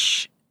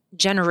much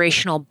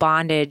generational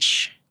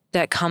bondage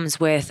that comes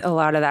with a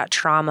lot of that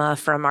trauma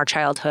from our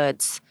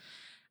childhoods.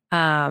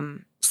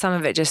 Some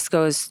of it just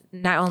goes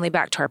not only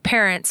back to our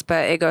parents,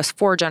 but it goes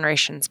 4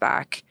 generations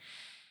back.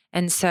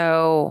 And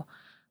so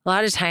a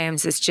lot of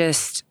times it's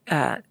just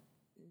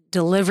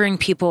delivering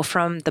people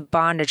from the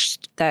bondage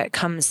that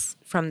comes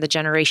from the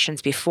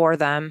generations before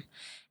them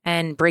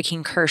and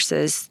breaking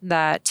curses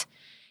that,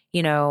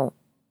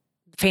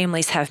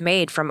 families have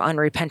made from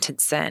unrepented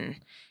sin.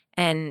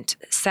 And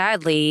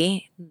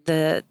sadly,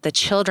 the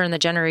children, the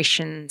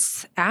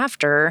generations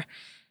after,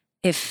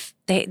 if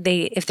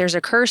there's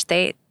a curse,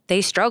 they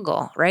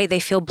struggle, right?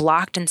 They feel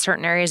blocked in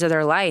certain areas of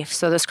their life.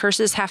 So those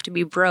curses have to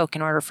be broke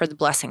in order for the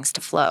blessings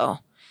to flow.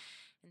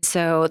 And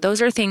so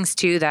those are things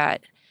too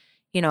that,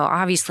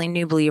 obviously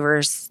new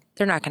believers,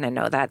 they're not going to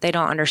know that. They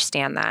don't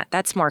understand that.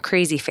 That's more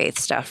crazy faith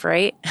stuff,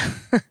 right?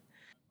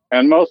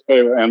 And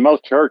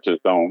most churches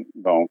don't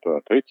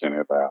teach any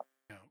of that,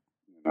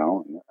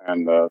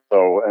 And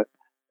so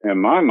in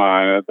my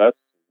mind, that's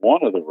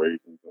one of the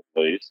reasons, at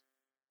least,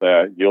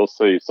 that you'll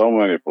see so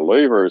many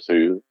believers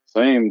who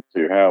seem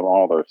to have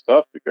all their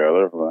stuff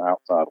together from the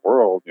outside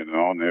world, and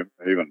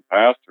even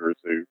pastors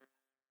who,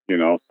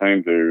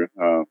 seem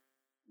to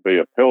be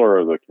a pillar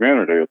of the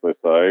community, as they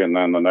say, and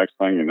then the next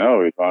thing you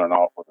know, he's running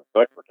off with a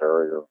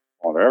secretary or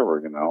whatever,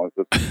 It's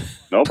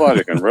just,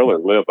 nobody can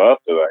really live up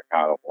to that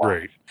kind of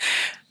life.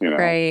 Right.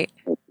 Right.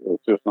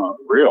 It's just not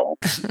real.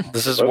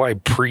 This is why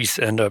priests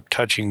end up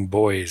touching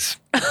boys.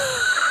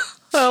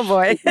 Oh,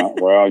 boy.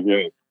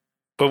 Yeah.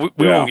 But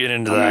we won't get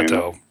into that,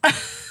 though.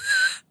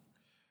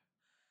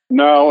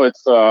 No,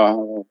 it's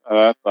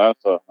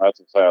that's a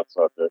sad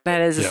subject.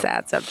 That is a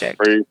sad subject.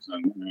 Priests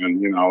and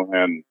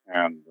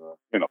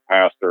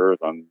pastors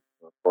and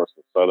of course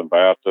the Southern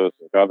Baptists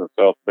have got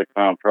themselves big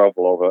time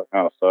trouble over that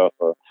kind of stuff.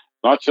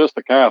 Not just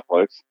the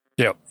Catholics.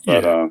 Yeah.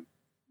 But,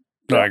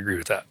 no, I agree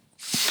with that.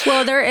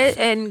 Well,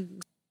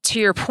 and to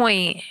your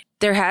point,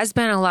 there has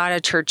been a lot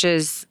of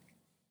churches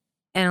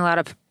and a lot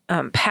of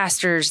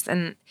pastors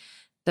in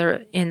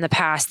the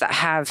past that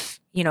have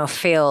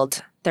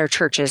failed their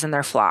churches and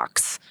their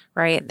flocks,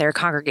 right? Their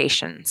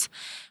congregations.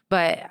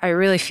 But I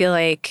really feel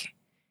like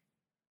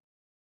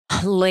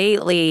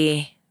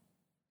lately,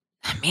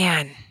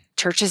 man,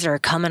 churches are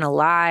coming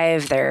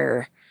alive.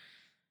 They're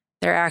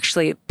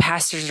actually,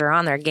 pastors are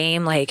on their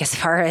game, like as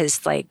far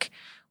as like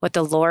what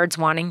the Lord's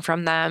wanting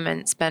from them.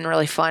 And it's been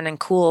really fun and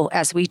cool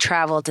as we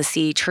travel to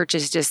see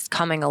churches just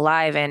coming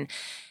alive and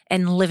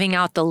living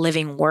out the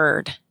living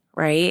word,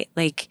 right?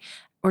 Like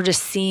we're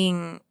just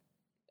seeing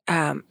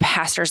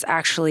pastors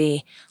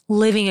actually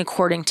living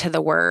according to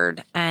the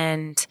word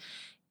and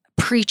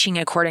preaching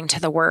according to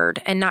the word,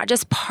 and not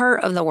just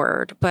part of the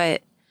word,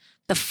 but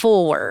the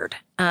full word.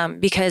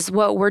 Because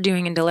what we're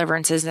doing in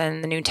deliverance is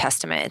in the New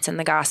Testament, it's in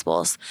the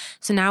Gospels.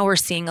 So now we're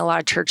seeing a lot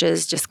of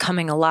churches just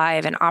coming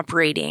alive and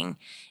operating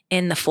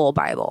in the full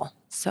Bible.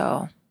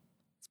 So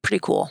it's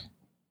pretty cool.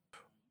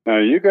 Now,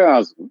 you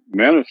guys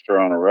minister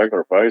on a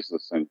regular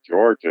basis in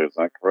Georgia, is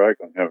that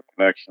correct? And you have a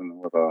connection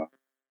with a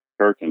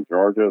church in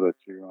Georgia that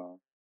you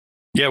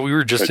yeah, we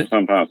were just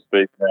sometimes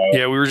speak at.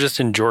 Yeah, we were just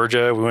in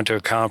Georgia. We went to a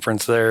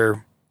conference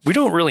there. We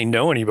don't really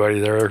know anybody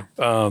there.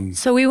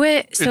 So we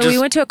went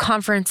to a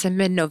conference in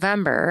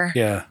mid-November.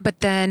 Yeah. But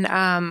then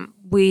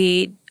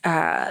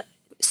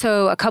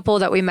so a couple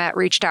that we met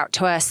reached out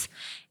to us,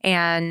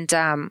 and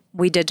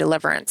we did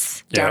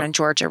deliverance down in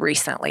Georgia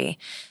recently.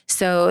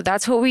 So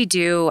that's what we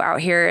do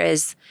out here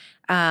is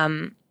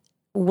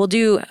we'll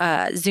do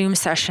Zoom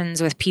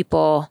sessions with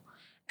people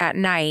at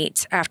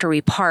night after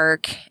we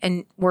park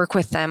and work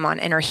with them on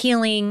inner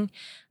healing,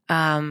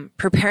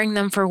 preparing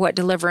them for what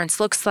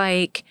deliverance looks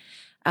like.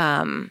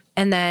 And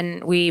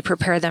then we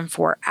prepare them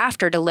for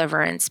after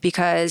deliverance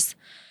because,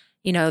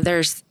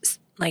 there's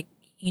like,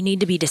 you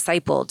need to be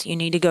discipled. You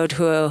need to go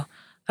to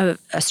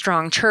a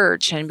strong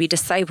church and be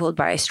discipled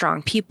by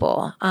strong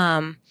people,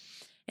 and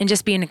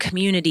just be in a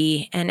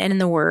community and in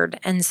the word.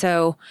 And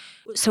so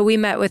we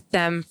met with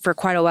them for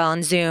quite a while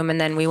on Zoom,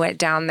 and then we went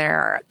down there.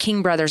 Our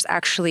King Brothers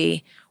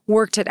actually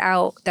worked it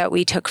out that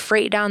we took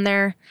freight down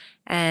there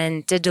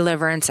and did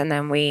deliverance, and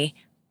then we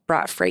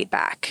brought freight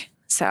back.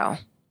 So.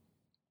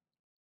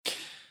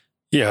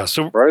 Yeah.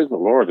 So praise the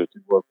Lord that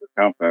you worked it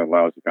company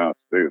allows you kind of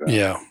to do that.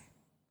 Yeah.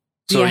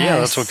 So yeah,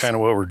 that's Yes.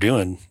 what we're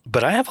doing.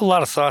 But I have a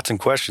lot of thoughts and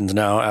questions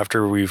now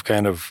after we've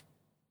kind of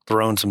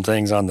thrown some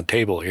things on the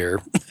table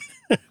here.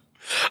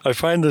 I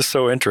find this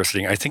so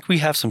interesting. I think we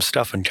have some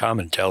stuff in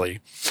common, Kelly,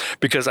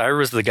 because I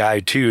was the guy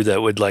too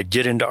that would like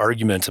get into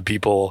arguments with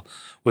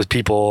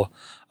people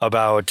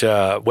about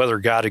whether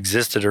God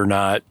existed or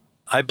not.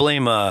 I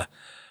blame a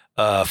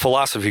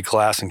philosophy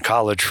class in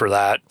college for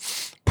that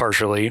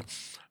partially,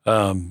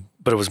 but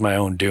it was my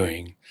own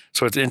doing.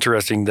 So it's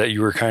interesting that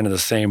you were kind of the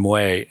same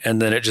way, and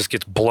then it just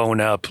gets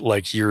blown up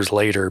like years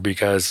later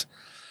because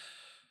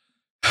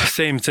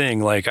same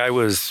thing. Like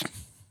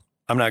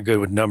I'm not good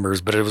with numbers,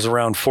 but it was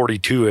around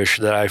 42-ish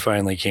that I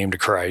finally came to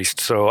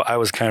Christ. So I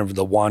was kind of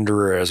the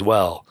wanderer as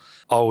well,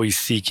 always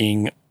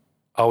seeking,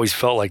 always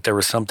felt like there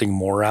was something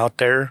more out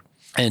there.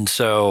 And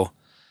so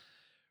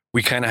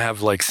we kind of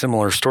have like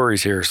similar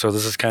stories here. So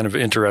this is kind of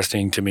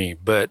interesting to me.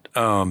 But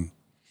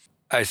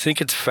I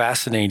think it's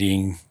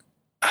fascinating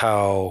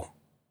how,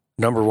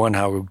 number one,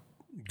 how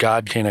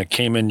God kind of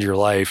came into your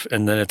life.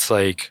 And then it's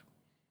like,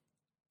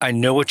 I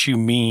know what you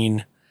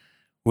mean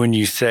when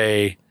you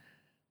say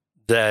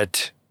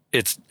that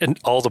and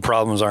all the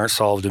problems aren't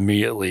solved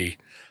immediately.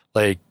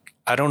 Like,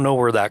 I don't know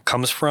where that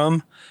comes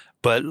from,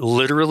 but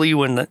literally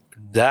when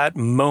that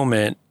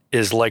moment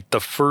is like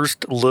the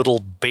first little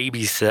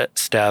baby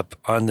step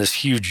on this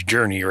huge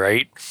journey,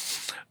 right?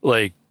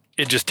 Like,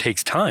 it just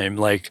takes time.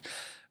 Like,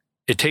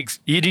 it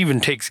even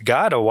takes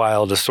God a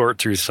while to sort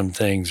through some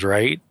things,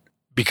 right?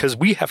 Because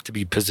we have to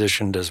be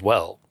positioned as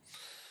well.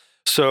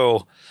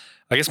 So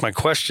I guess my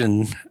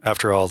question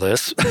after all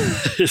this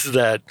is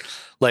that,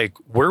 like,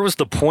 where was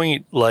the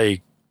point?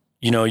 Like,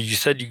 you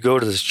said you go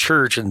to this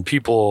church and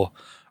people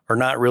are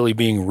not really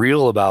being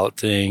real about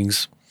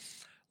things.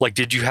 Like,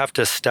 did you have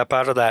to step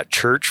out of that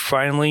church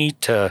finally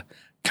to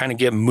kind of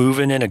get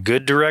moving in a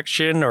good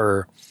direction,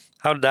 or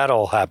how did that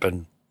all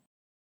happen?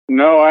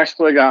 No, I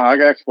actually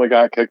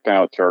got kicked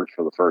out of church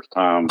for the first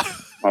time.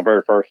 My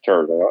very first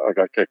church, I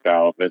got kicked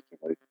out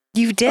eventually.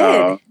 You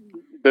did?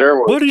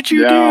 What did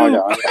you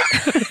do?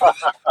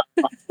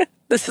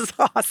 This is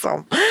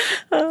awesome.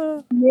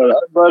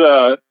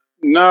 But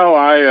no,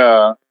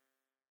 I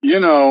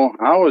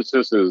was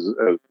just as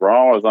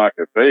raw as I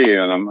could be,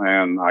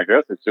 and I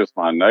guess it's just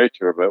my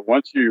nature. But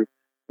when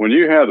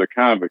you have the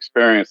kind of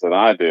experience that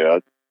I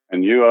did,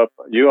 and you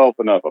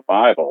open up a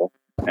Bible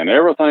and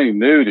everything's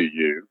new to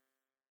you,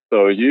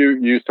 so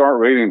you start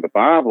reading the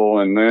Bible,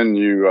 and then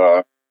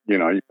you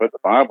put the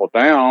Bible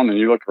down and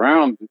you look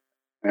around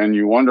and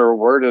you wonder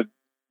where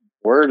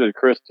did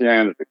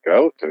Christianity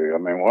go to? I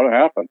mean, what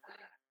happened?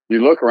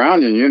 You look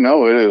around and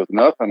it is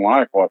nothing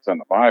like what's in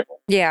the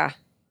Bible. Yeah.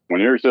 When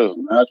you're just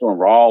natural and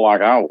raw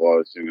like I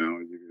was,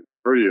 it's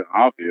pretty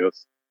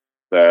obvious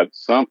that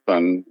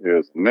something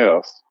is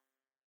amiss.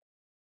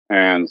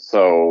 And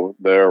so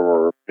there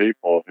were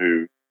people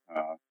who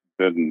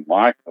didn't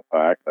like the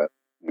fact that,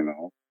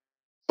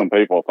 some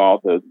people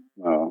thought that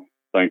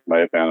things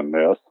may have been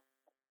amiss.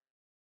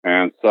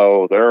 And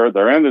so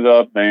there ended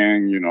up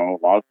being, a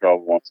lot of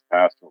trouble once the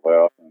pastor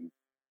left.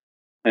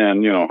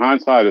 And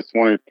hindsight is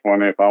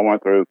 20/20. If I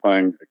went through the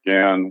thing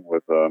again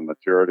with the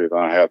maturity that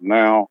I have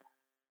now,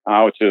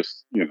 I would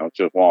just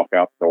walk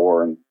out the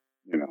door and,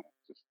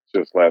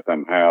 just let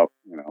them have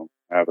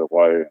their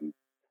way.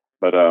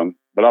 But I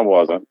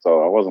wasn't,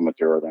 so I wasn't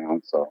mature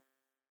then. So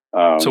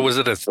Was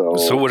it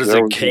what is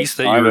the case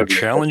that you were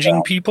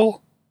challenging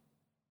people?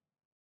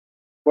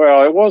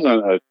 Well, it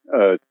wasn't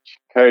a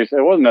case.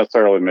 It wasn't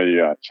necessarily me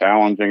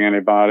challenging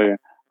anybody.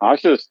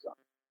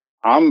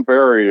 I'm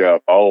very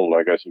bold,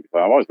 I guess you could say.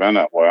 I've always been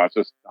that way. I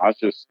just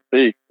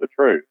speak the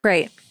truth.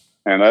 Right.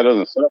 And that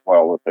doesn't sit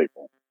well with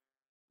people,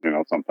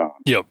 sometimes.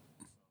 Yep.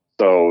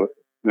 So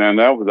then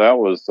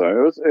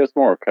it's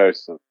more a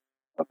case of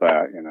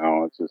that,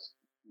 it's just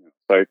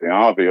state the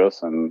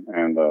obvious, and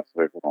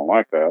people don't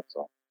like that.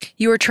 So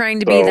you were trying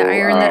to be the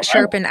iron that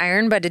sharpened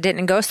iron, but it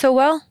didn't go so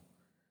well.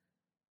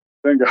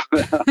 It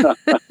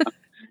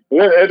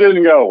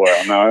didn't go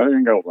well. No, it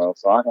didn't go well.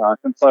 So I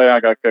can say I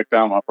got kicked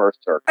out of my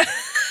first church.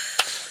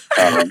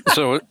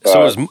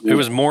 It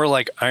was more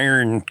like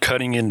iron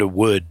cutting into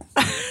wood.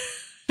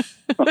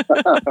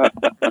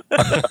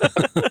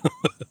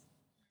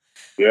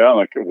 Yeah,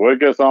 like wood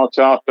gets all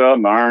chopped up,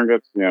 and iron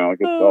gets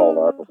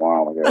dull after a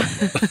while, I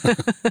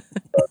guess.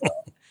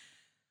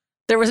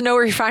 There was no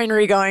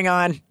refinery going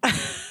on.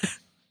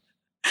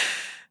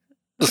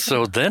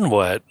 So then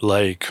what?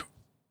 Like,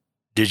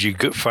 did you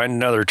find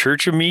another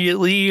church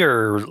immediately,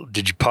 or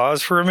did you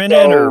pause for a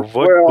minute, or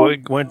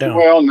what went down?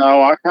 Well,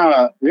 no, I kind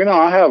of,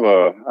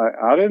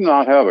 I did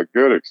not have a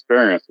good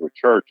experience with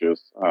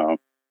churches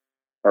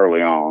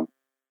early on.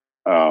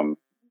 I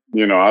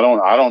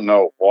don't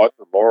know what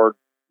the Lord,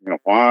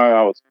 why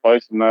I was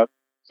placed in that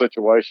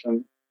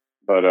situation,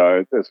 but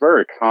it's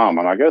very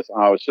common. I guess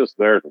I was just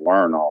there to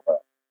learn all that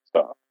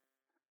stuff,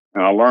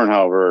 and I learned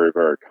how very,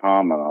 very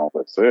common all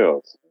this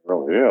is. It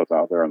really is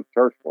out there in the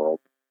church world.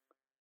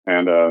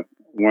 And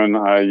when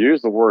I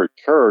use the word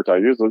church, I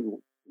use the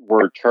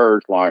word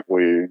church like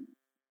we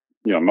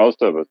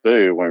most of us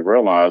do, we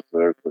realize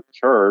there's the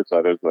church,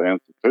 that is the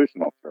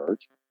institutional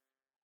church,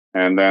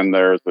 and then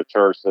there's the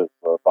church that's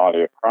the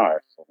body of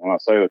Christ. So when I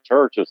say the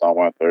churches I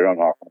went through, I'm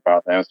talking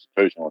about the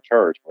institutional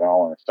church. We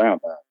all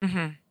understand that.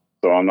 Mm-hmm.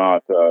 So I'm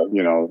not,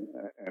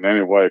 in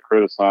any way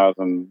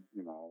criticizing,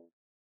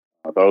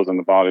 those in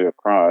the body of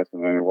Christ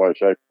in any way,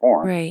 shape,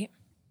 or form. Right.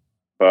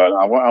 But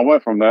I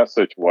went from that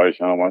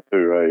situation. I went to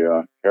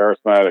a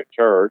charismatic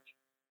church,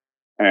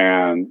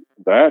 and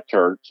that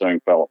church thing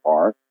fell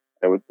apart.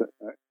 It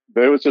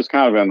was just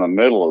kind of in the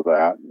middle of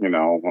that, when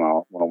I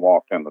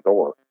walked in the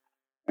door,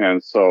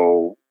 and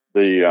so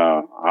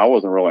I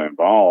wasn't really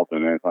involved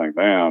in anything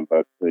then.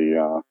 But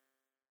the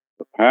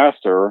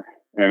pastor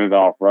ended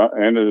up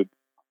running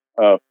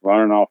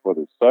off with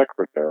his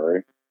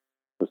secretary.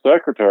 The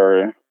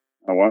secretary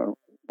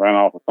ran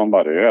off with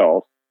somebody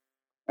else.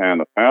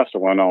 And the pastor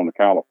went on to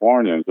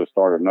California and just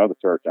started another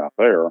church out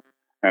there,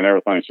 and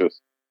everything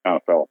just kind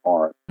of fell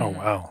apart. Oh,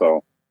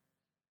 wow.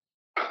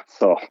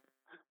 So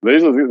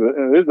these are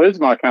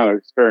my kind of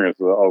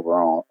experiences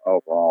overall.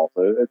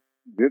 So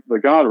the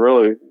God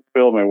really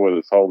filled me with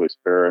His Holy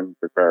Spirit and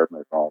prepared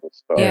me for all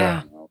this stuff.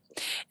 Yeah.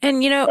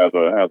 And as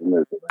a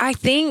new I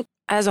think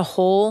as a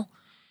whole,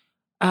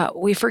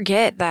 we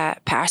forget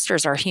that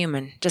pastors are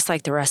human, just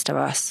like the rest of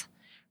us,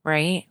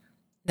 right?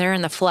 They're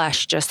in the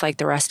flesh just like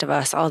the rest of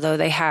us, although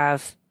they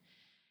have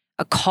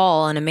a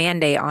call and a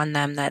mandate on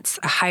them that's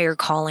a higher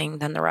calling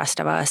than the rest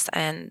of us.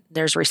 And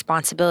there's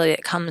responsibility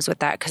that comes with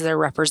that because they're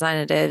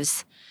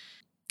representatives.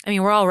 I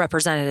mean, we're all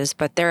representatives,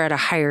 but they're at a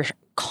higher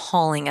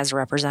calling as a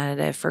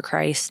representative for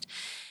Christ.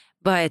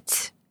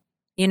 But,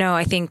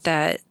 I think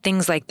that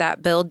things like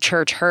that build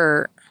church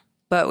hurt,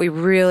 but we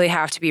really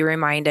have to be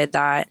reminded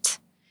that,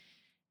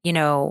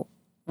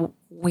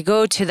 we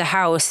go to the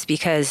house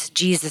because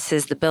Jesus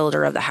is the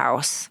builder of the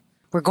house.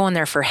 We're going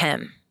there for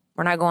Him.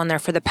 We're not going there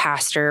for the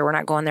pastor. We're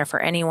not going there for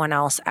anyone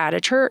else at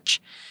a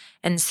church.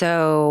 And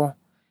so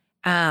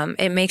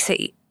it makes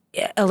it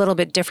a little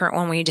bit different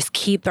when we just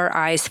keep our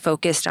eyes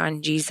focused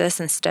on Jesus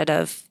instead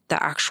of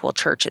the actual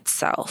church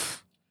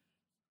itself.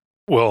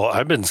 Well,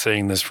 I've been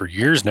saying this for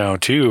years now,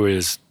 too,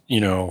 is,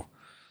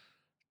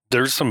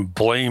 there's some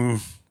blame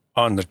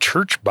on the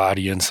church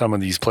body in some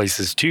of these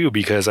places too,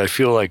 because I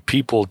feel like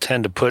people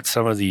tend to put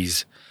some of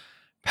these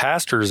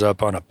pastors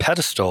up on a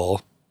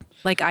pedestal.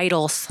 Like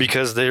idols.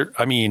 Because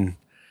some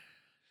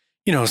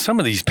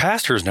of these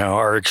pastors now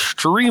are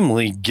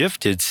extremely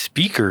gifted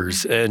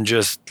speakers and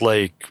just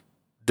like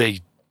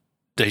they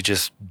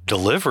just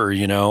deliver,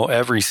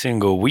 every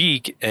single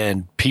week,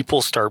 and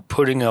people start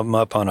putting them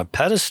up on a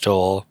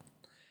pedestal,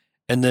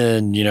 and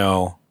then,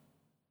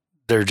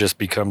 there just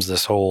becomes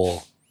this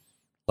whole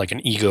like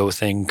an ego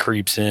thing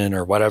creeps in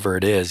or whatever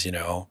it is,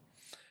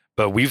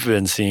 But we've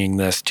been seeing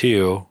this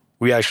too.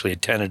 We actually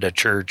attended a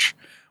church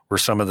where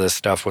some of this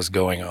stuff was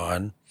going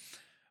on.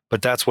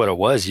 But that's what it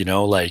was,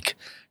 like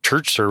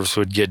church service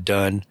would get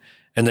done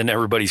and then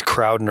everybody's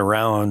crowding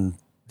around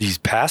these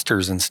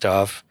pastors and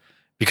stuff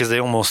because they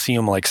almost see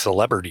them like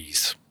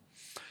celebrities.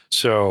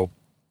 So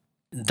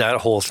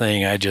that whole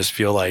thing, I just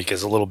feel like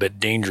is a little bit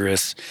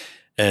dangerous.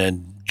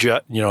 And,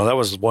 that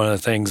was one of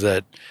the things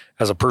that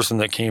as a person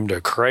that came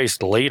to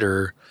Christ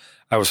later,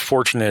 I was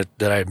fortunate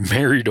that I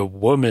married a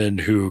woman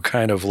who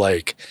kind of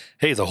like,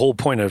 hey, the whole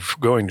point of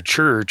going to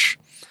church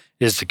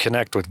is to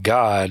connect with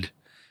God.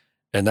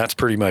 And that's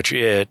pretty much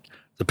it.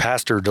 The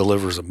pastor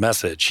delivers a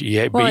message.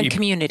 In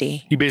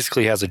community. He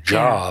basically has a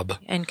job.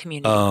 Yeah, and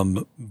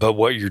community. But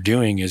what you're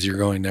doing is you're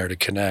going there to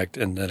connect.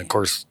 And then, of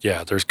course,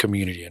 there's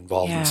community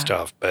involved and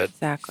stuff. But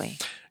exactly.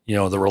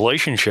 The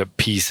relationship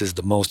piece is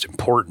the most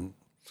important.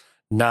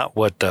 Not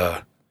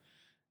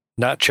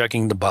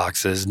checking the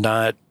boxes,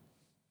 not,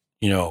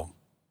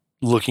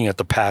 looking at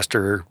the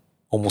pastor,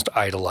 almost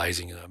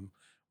idolizing them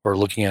or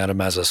looking at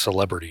him as a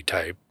celebrity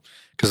type.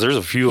 Because there's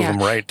a few of them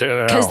right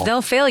there. Because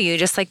they'll fail you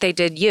just like they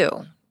did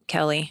you,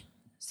 Kelly.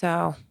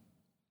 So,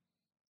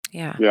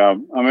 yeah. Yeah.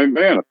 I mean,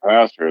 being a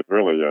pastor is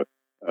really a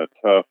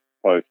tough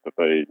place to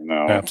be,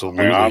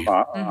 Absolutely. I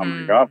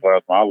mean, God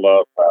bless them. I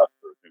love pastors,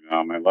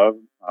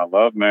 I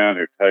love men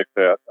who take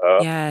that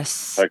up,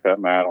 take that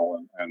mantle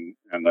and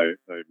they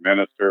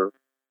minister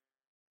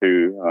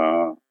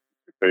to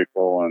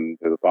people and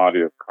to the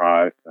body of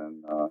Christ.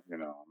 And,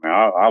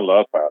 I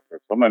love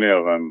pastors. So many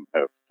of them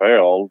have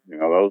failed,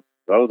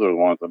 those are the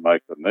ones that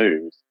make the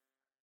news.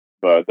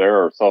 But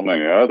there are so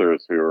many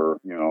others who are,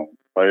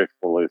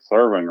 faithfully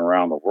serving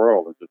around the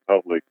world and just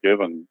totally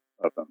given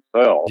of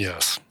themselves.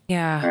 Yes.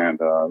 Yeah. And,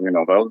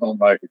 those don't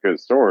make good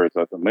stories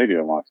that the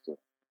media wants to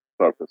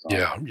focus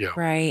on. Yeah.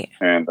 Right.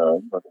 And,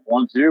 but the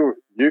ones you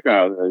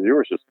guys, you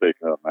were just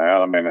speaking of,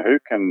 Matt, I mean, who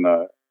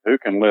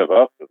can live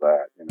up to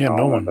that?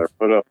 No one. They're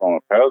put up on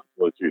a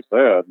pedestal, as you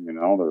said,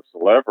 they're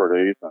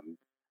celebrities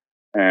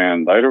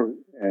and they don't,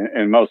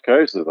 in most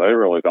cases, they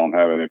really don't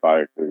have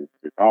anybody to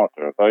talk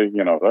to. If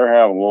they're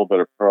having a little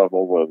bit of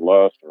trouble with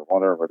lust or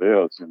whatever it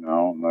is, and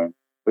who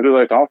do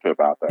they talk to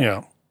about that?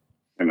 Yeah.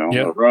 They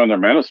ruin their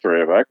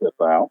ministry if that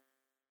gets out.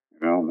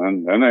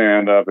 And then they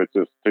end up, it's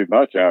just too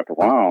much after a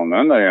while, and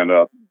then they end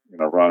up,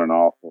 running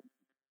off with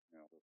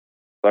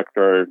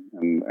secretary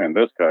in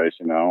this case,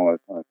 I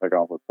take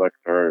off with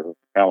Secretary of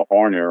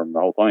California, and the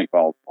whole thing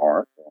falls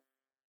apart.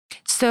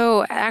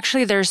 So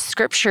actually, there's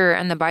scripture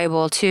in the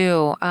Bible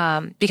too,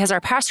 because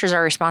our pastors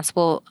are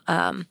responsible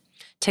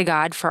to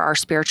God for our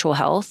spiritual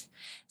health.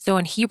 So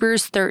in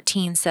Hebrews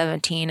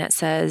 13:17, it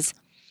says,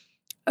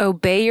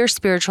 "Obey your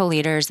spiritual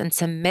leaders and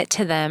submit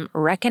to them,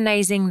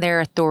 recognizing their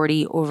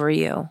authority over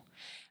you.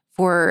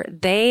 For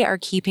they are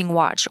keeping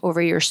watch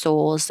over your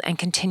souls and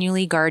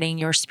continually guarding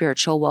your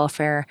spiritual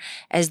welfare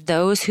as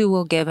those who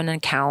will give an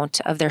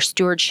account of their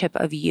stewardship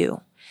of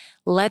you.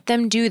 Let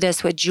them do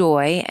this with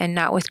joy and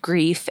not with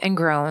grief and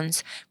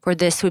groans, for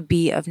this would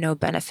be of no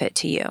benefit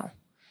to you."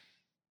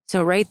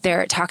 So right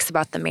there, it talks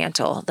about the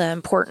mantle, the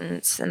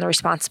importance and the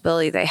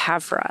responsibility they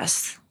have for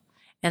us,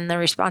 and the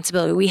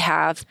responsibility we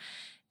have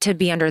to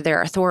be under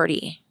their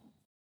authority.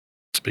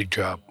 It's a big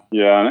job.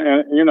 Yeah,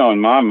 and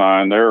in my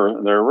mind, there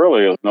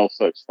really is no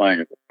such thing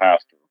as a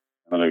pastor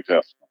in the New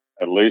Testament.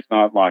 At least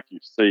not like you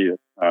see it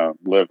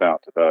lived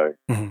out today.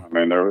 Mm-hmm.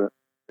 I mean,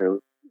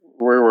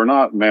 we were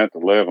not meant to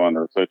live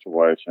under a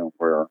situation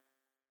where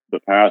the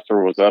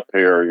pastor was up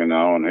here,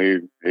 and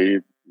he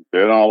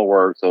did all the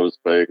work, so to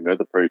speak, did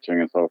the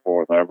preaching and so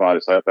forth, and everybody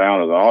sat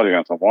down in the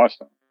audience and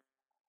watched him.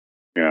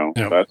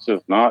 Yep. That's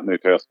just not New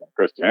Testament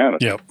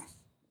Christianity. Yep.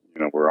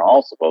 We're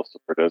all supposed to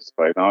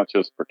participate, not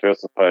just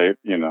participate,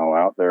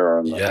 out there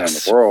in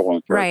the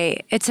world.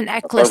 Right. It's an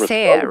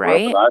ecclesia,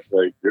 right?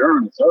 Actually,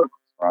 during the service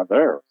right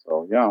there.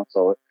 So,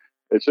 so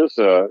it's just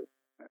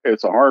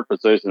it's a hard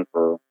position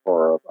for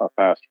a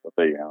pastor to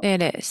be in.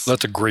 It is.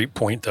 That's a great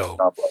point,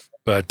 though.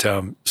 But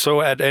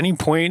so at any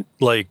point,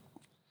 like,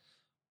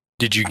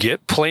 did you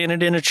get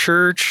planted in a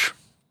church?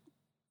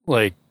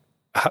 Like,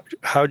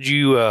 how'd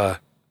you,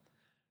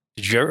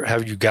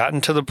 have you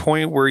gotten to the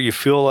point where you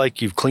feel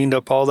like you've cleaned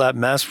up all that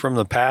mess from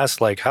the past?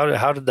 Like,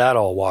 how did that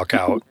all walk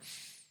out?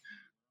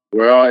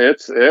 Well,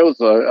 it was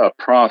a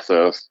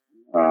process,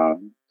 to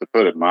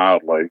put it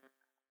mildly,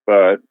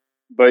 but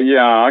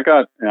yeah, I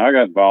got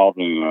involved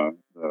in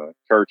the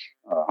church,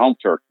 home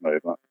church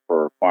movement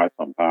for quite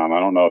some time. I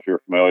don't know if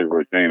you're familiar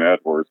with Gene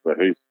Edwards, but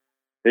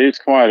he's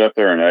quite up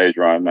there in age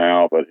right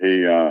now. But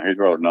he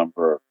wrote a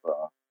number of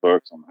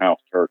books on the house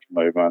church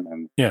movement,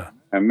 and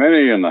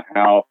many in the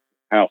house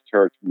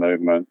church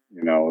movement,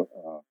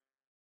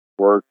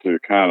 work to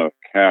kind of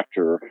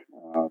capture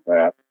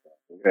that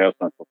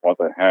essence of what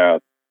they had,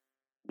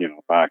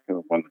 back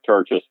when the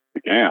churches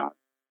began.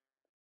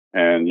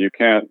 And you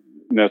can't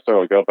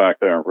necessarily go back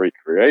there and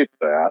recreate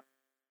that,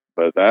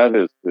 but that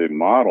is the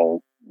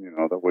model,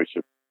 that we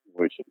should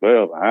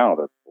live out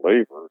as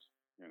believers,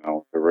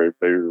 to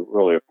be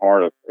really a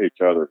part of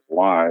each other's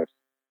lives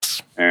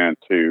and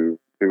to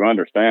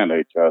understand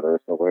each other,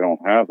 so we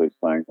don't have these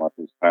things like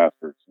these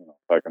pastors,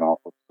 taking off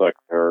with the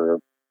secretary or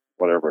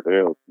whatever it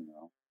is,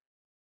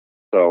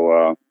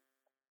 So,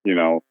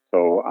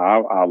 so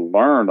I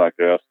learned, I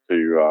guess,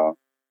 to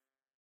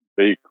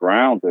be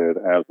grounded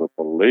as a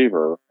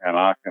believer, and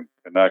I can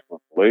connect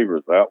with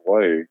believers that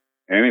way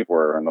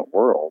anywhere in the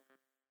world.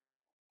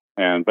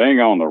 And being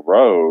on the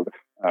road,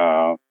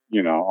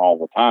 all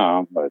the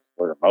time, but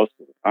for most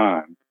of the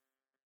time,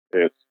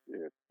 it's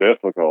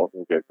difficult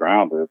to get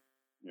grounded,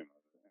 in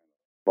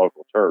a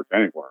local church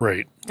anywhere.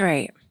 Right.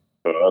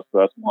 So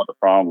that's one of the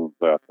problems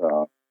that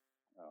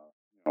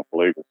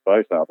believers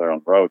face out there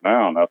on the road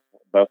now, and that's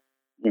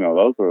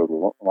those are a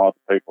lot of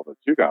people that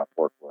you guys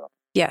work with.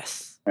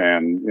 Yes.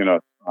 And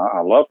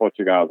I love what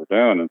you guys are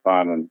doing and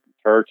finding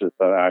churches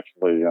that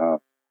actually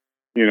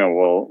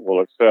will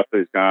accept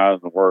these guys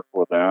and work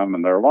with them.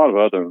 And there are a lot of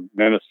other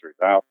ministries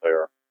out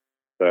there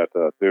that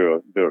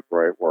do a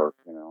great work,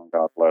 and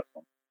God bless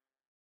them.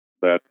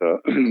 But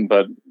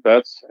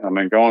that's,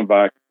 going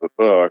back to the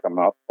book, I'm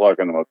not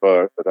plugging my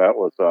book, but that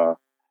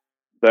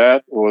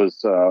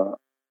was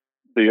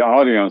the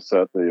audience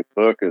that the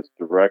book is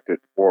directed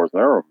towards.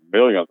 There are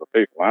millions of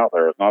people out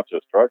there. It's not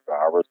just truck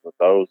drivers, but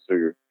those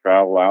who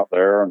travel out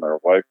there and they're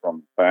away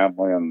from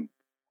family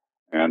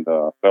and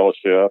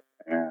fellowship,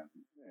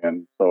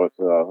 and so it's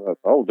a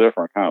whole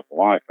different kind of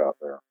life out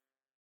there.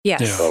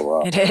 Yes,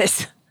 so, it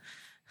is.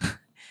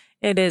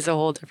 It is a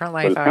whole different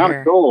life out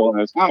here.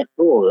 It's kind of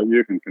cool that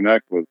you can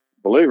connect with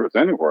believers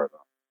anywhere,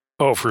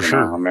 though. Oh, for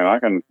sure. I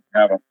can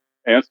have an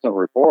instant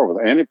rapport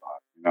with anybody.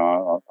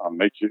 I'll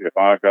meet you if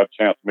I got a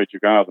chance to meet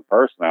you guys in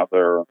person out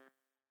there,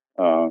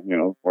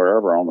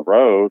 wherever on the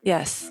road.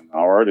 Yes. And I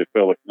already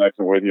feel a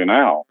connection with you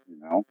now,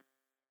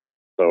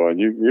 So,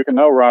 and you can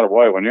know right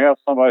away when you have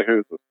somebody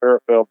who's a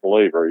spirit-filled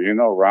believer, you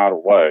know right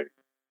away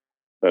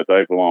that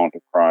they belong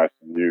to Christ,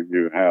 and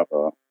you have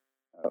a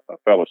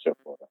fellowship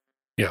with them.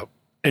 Yeah.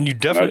 And you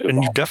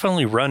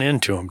definitely run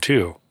into them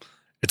too.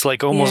 It's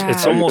like almost,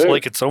 it's almost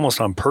like it's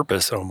almost on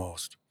purpose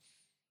almost.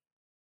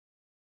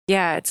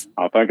 Yeah,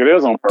 I think it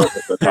is on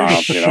purpose at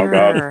times. Sure.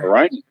 God is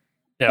arranging.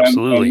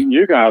 Absolutely. And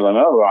you guys, I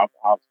know,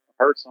 I've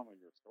heard some of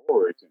your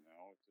stories.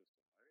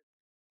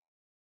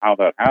 How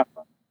that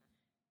happened.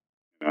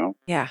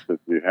 Yeah. That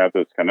you have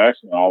this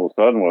connection all of a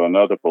sudden with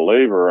another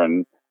believer,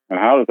 and And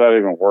how does that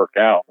even work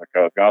out?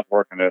 Because God's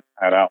working it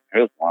out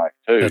in his life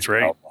too. That's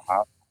right. So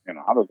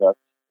how does that?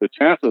 The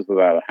chances of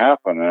that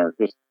happening are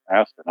just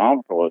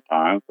astronomical at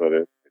times, but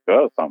it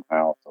does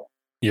somehow. So.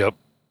 Yep.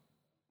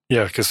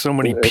 Yeah, because so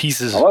many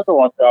pieces. I like the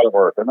one God at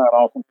work. Isn't that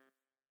awesome?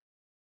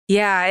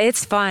 Yeah,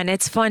 it's fun.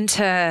 It's fun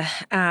to,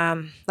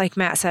 like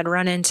Matt said,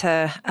 run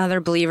into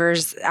other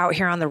believers out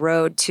here on the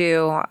road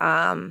too,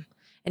 and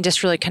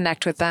just really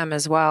connect with them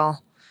as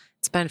well.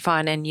 It's been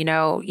fun. And,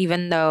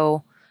 even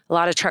though a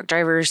lot of truck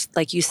drivers,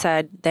 like you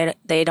said,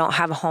 they don't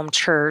have a home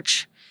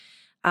church,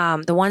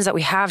 the ones that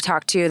we have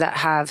talked to that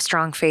have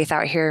strong faith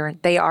out here,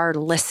 they are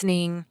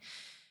listening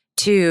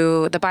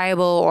to the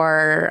Bible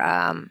or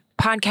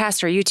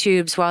podcasts or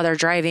YouTubes while they're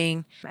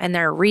driving, and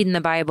they're reading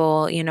the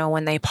Bible,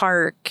 when they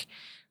park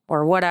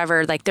or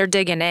whatever. Like, they're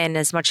digging in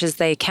as much as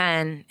they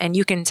can. And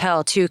you can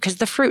tell too, because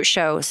the fruit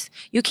shows.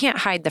 You can't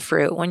hide the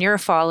fruit. When you're a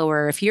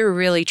follower, if you're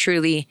really,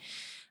 truly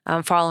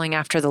following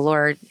after the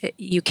Lord,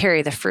 you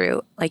carry the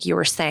fruit, like you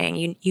were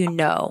saying,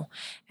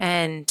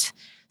 And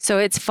so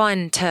it's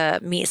fun to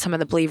meet some of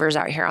the believers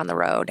out here on the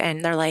road.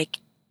 And they're like,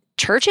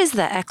 church is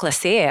the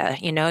ecclesia,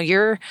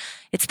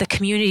 it's the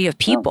community of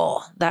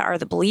people that are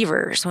the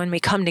believers when we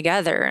come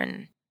together.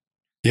 And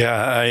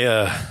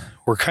yeah,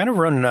 we're kind of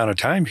running out of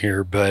time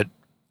here, but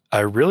I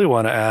really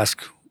want to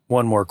ask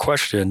one more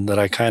question that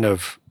I kind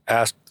of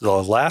asked the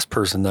last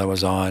person that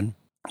was on,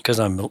 because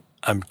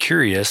I'm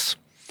curious,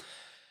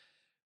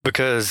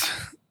 because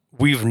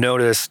we've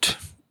noticed,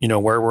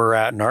 where we're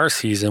at in our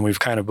season, we've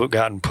kind of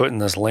gotten put in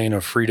this lane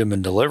of freedom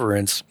and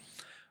deliverance.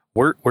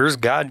 Where's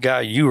God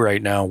got you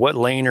right now? What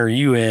lane are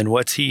you in?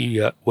 What's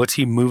he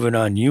moving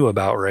on you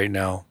about right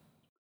now?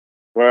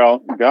 Well,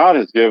 God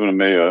has given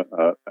me a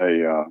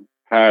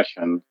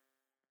passion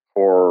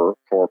for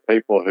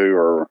people who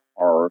are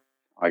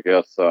I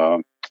guess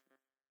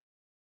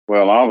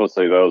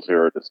obviously those who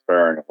are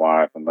despairing of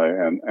life,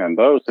 and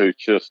those who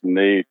just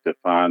need to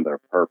find their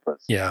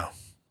purpose. Yeah.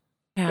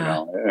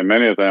 And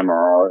many of them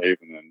are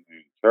even in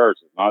church.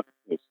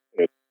 It's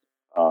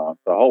the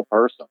whole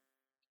person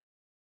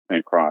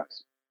in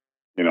Christ.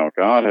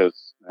 God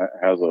has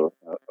a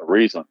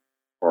reason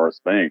for us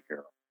being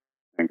here,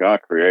 and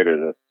God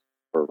created us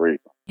for a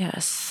reason.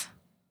 yes.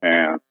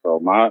 And so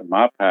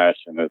my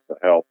passion is to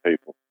help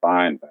people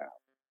find that.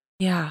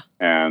 Yeah.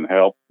 And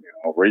help,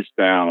 reach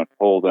down and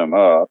pull them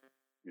up,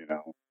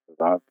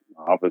 because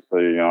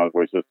obviously,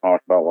 we just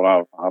talked about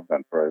what I've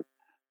been through.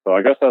 So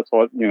I guess that's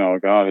what,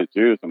 God has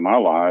used in my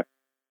life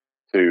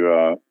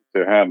to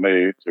have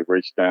me to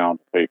reach down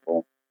to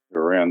people who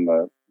are in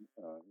the,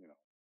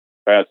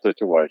 bad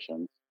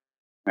situations.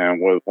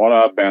 And with what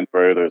I've been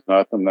through, there's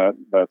nothing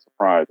that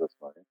surprises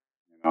me.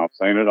 I've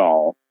seen it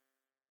all.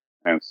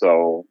 And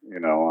so,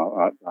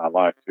 I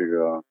like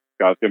to,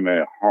 God's given me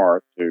a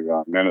heart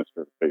to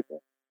minister to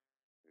people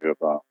who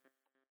have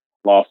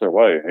lost their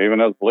way,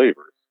 even as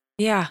believers.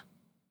 Yeah.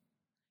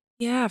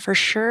 Yeah, for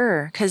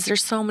sure. Because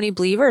there's so many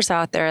believers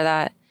out there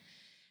that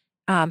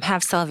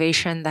have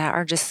salvation that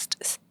are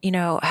just,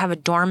 have a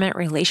dormant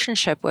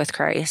relationship with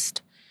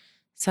Christ.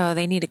 So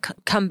they need to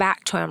come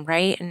back to him,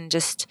 right? And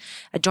just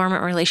a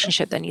dormant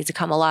relationship that needs to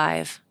come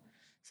alive.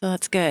 So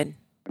that's good.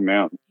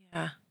 Amen.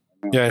 Yeah.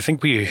 Yeah, I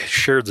think we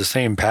shared the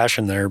same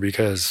passion there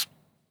because,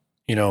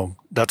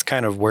 that's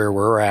kind of where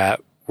we're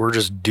at. We're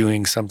just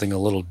doing something a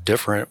little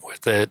different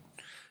with it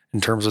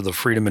in terms of the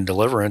freedom and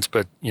deliverance.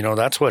 But,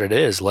 that's what it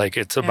is. Like,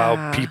 it's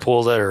about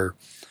people that are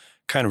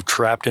kind of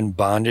trapped in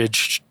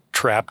bondage,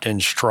 trapped in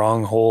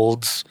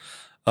strongholds.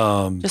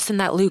 Just in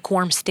that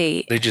lukewarm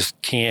state. They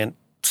just can't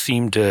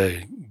seem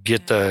to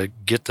get the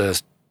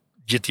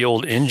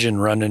old engine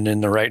running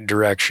in the right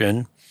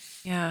direction.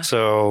 Yeah.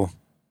 So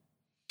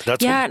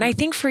that's and I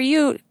think for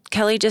you,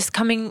 Kelly, just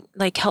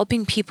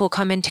helping people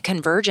come into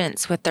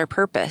convergence with their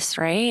purpose,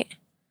 right?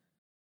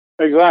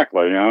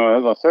 Exactly.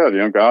 As I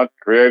said, God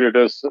created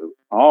us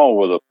all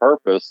with a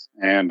purpose,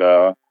 and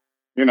I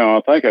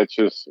think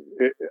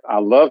I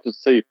love to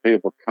see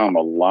people come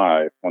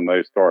alive when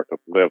they start to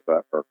live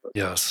that purpose.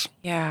 Yes.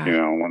 Yeah.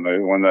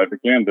 When they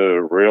begin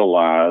to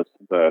realize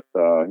that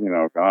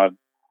God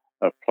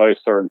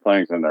placed certain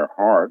things in their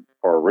heart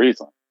for a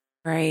reason.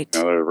 Right.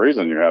 There's a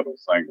reason you have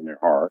those things in your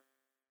heart,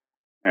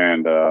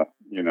 and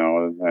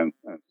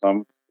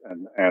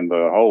and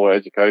the whole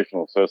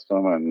educational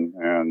system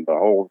and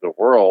the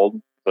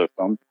world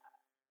system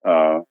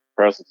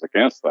presses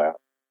against that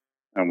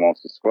and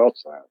wants to squelch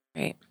that.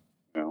 Right.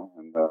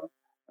 And so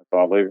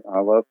I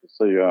love to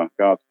see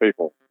God's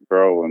people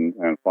grow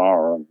and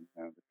flower and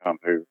become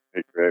who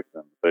He created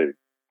them to be.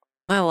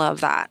 I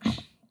love that.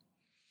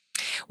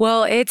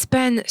 Well, it's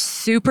been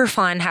super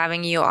fun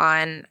having you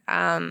on,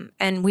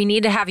 and we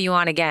need to have you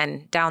on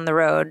again down the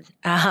road.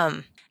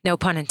 No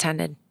pun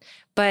intended.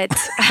 But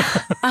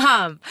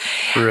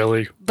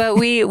really, but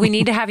we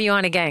need to have you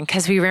on again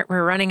because we're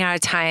running out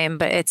of time.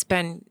 But it's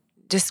been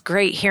just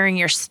great hearing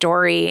your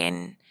story,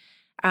 and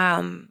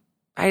I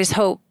just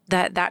hope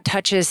that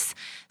touches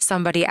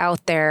somebody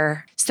out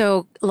there.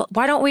 So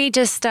why don't we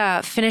just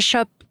finish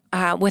up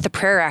with a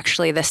prayer?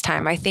 Actually, this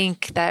time I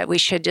think that we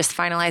should just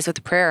finalize with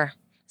a prayer.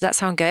 that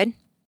sound good?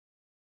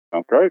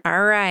 Sounds great.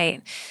 All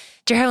right.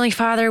 Dear Heavenly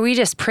Father, we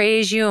just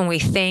praise you and we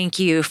thank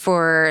you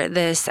for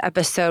this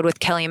episode with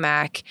Kelly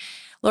Mack.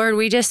 Lord,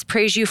 we just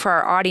praise you for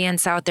our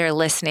audience out there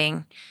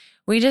listening.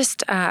 We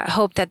just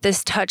hope that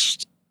this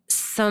touched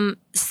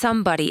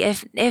somebody,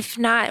 if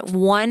not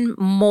one,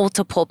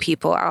 multiple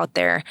people out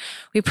there.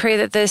 We pray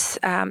that this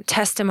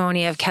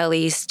testimony of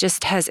Kelly's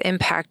just has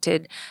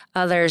impacted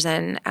others,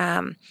 and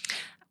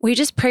we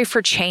just pray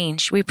for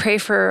change. We pray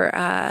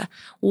for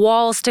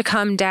walls to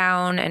come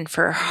down and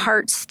for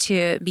hearts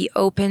to be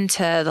open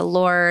to the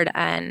Lord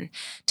and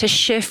to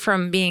shift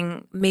from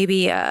being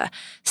maybe a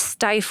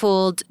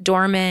stifled,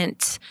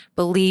 dormant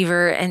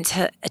believer and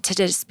to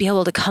just be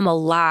able to come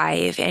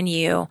alive in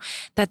you,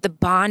 that the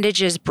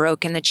bondage is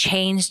broken, the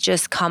chains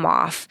just come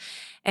off.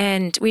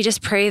 And we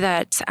just pray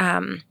that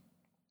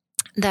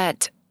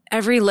that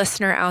every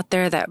listener out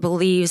there that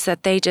believes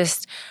that they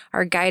just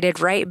are guided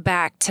right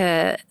back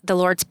to the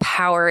Lord's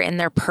power and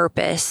their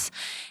purpose.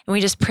 And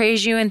we just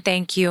praise you and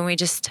thank you. And we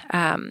just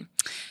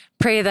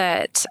pray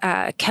that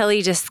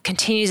Kelly just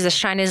continues to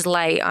shine his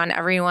light on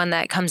everyone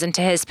that comes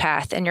into his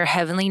path. In your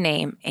heavenly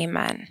name,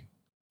 amen.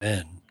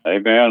 Amen.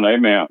 Amen.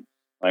 Amen.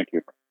 Thank you.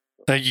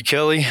 Thank you,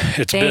 Kelly.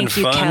 It's been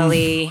fun. Thank you,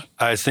 Kelly.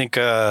 I think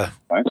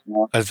Thanks,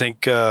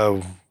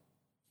 Mark.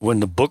 When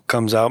the book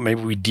comes out,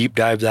 maybe we deep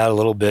dive that a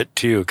little bit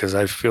too, because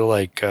I feel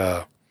like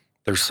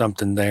there's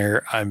something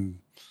there. I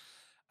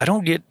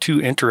don't get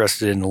too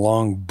interested in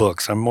long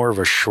books. I'm more of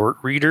a short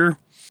reader,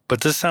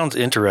 but this sounds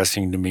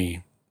interesting to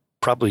me,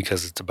 probably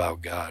because it's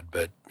about God,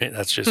 but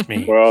that's just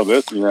me. Well,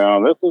 this is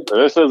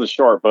a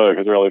short book.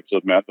 It's really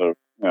just meant to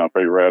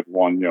be read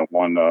one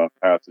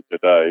passage a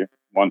day,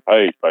 one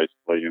page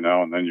basically,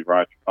 and then you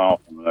write your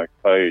thoughts on the next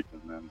page,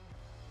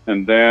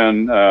 and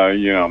then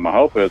my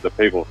hope is that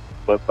people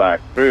flip back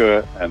through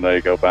it and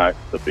they go back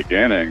to the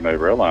beginning. They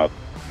realize,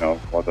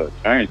 what a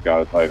change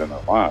God has made in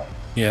their lives.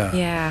 Yeah.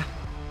 Yeah.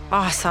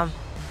 Awesome.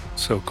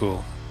 So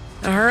cool.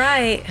 All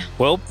right.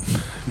 Well,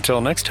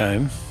 until next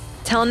time.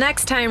 Till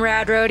next time,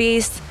 Rad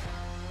Roadies.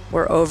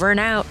 We're over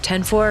and out.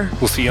 10-4.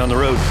 We'll see you on the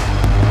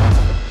road.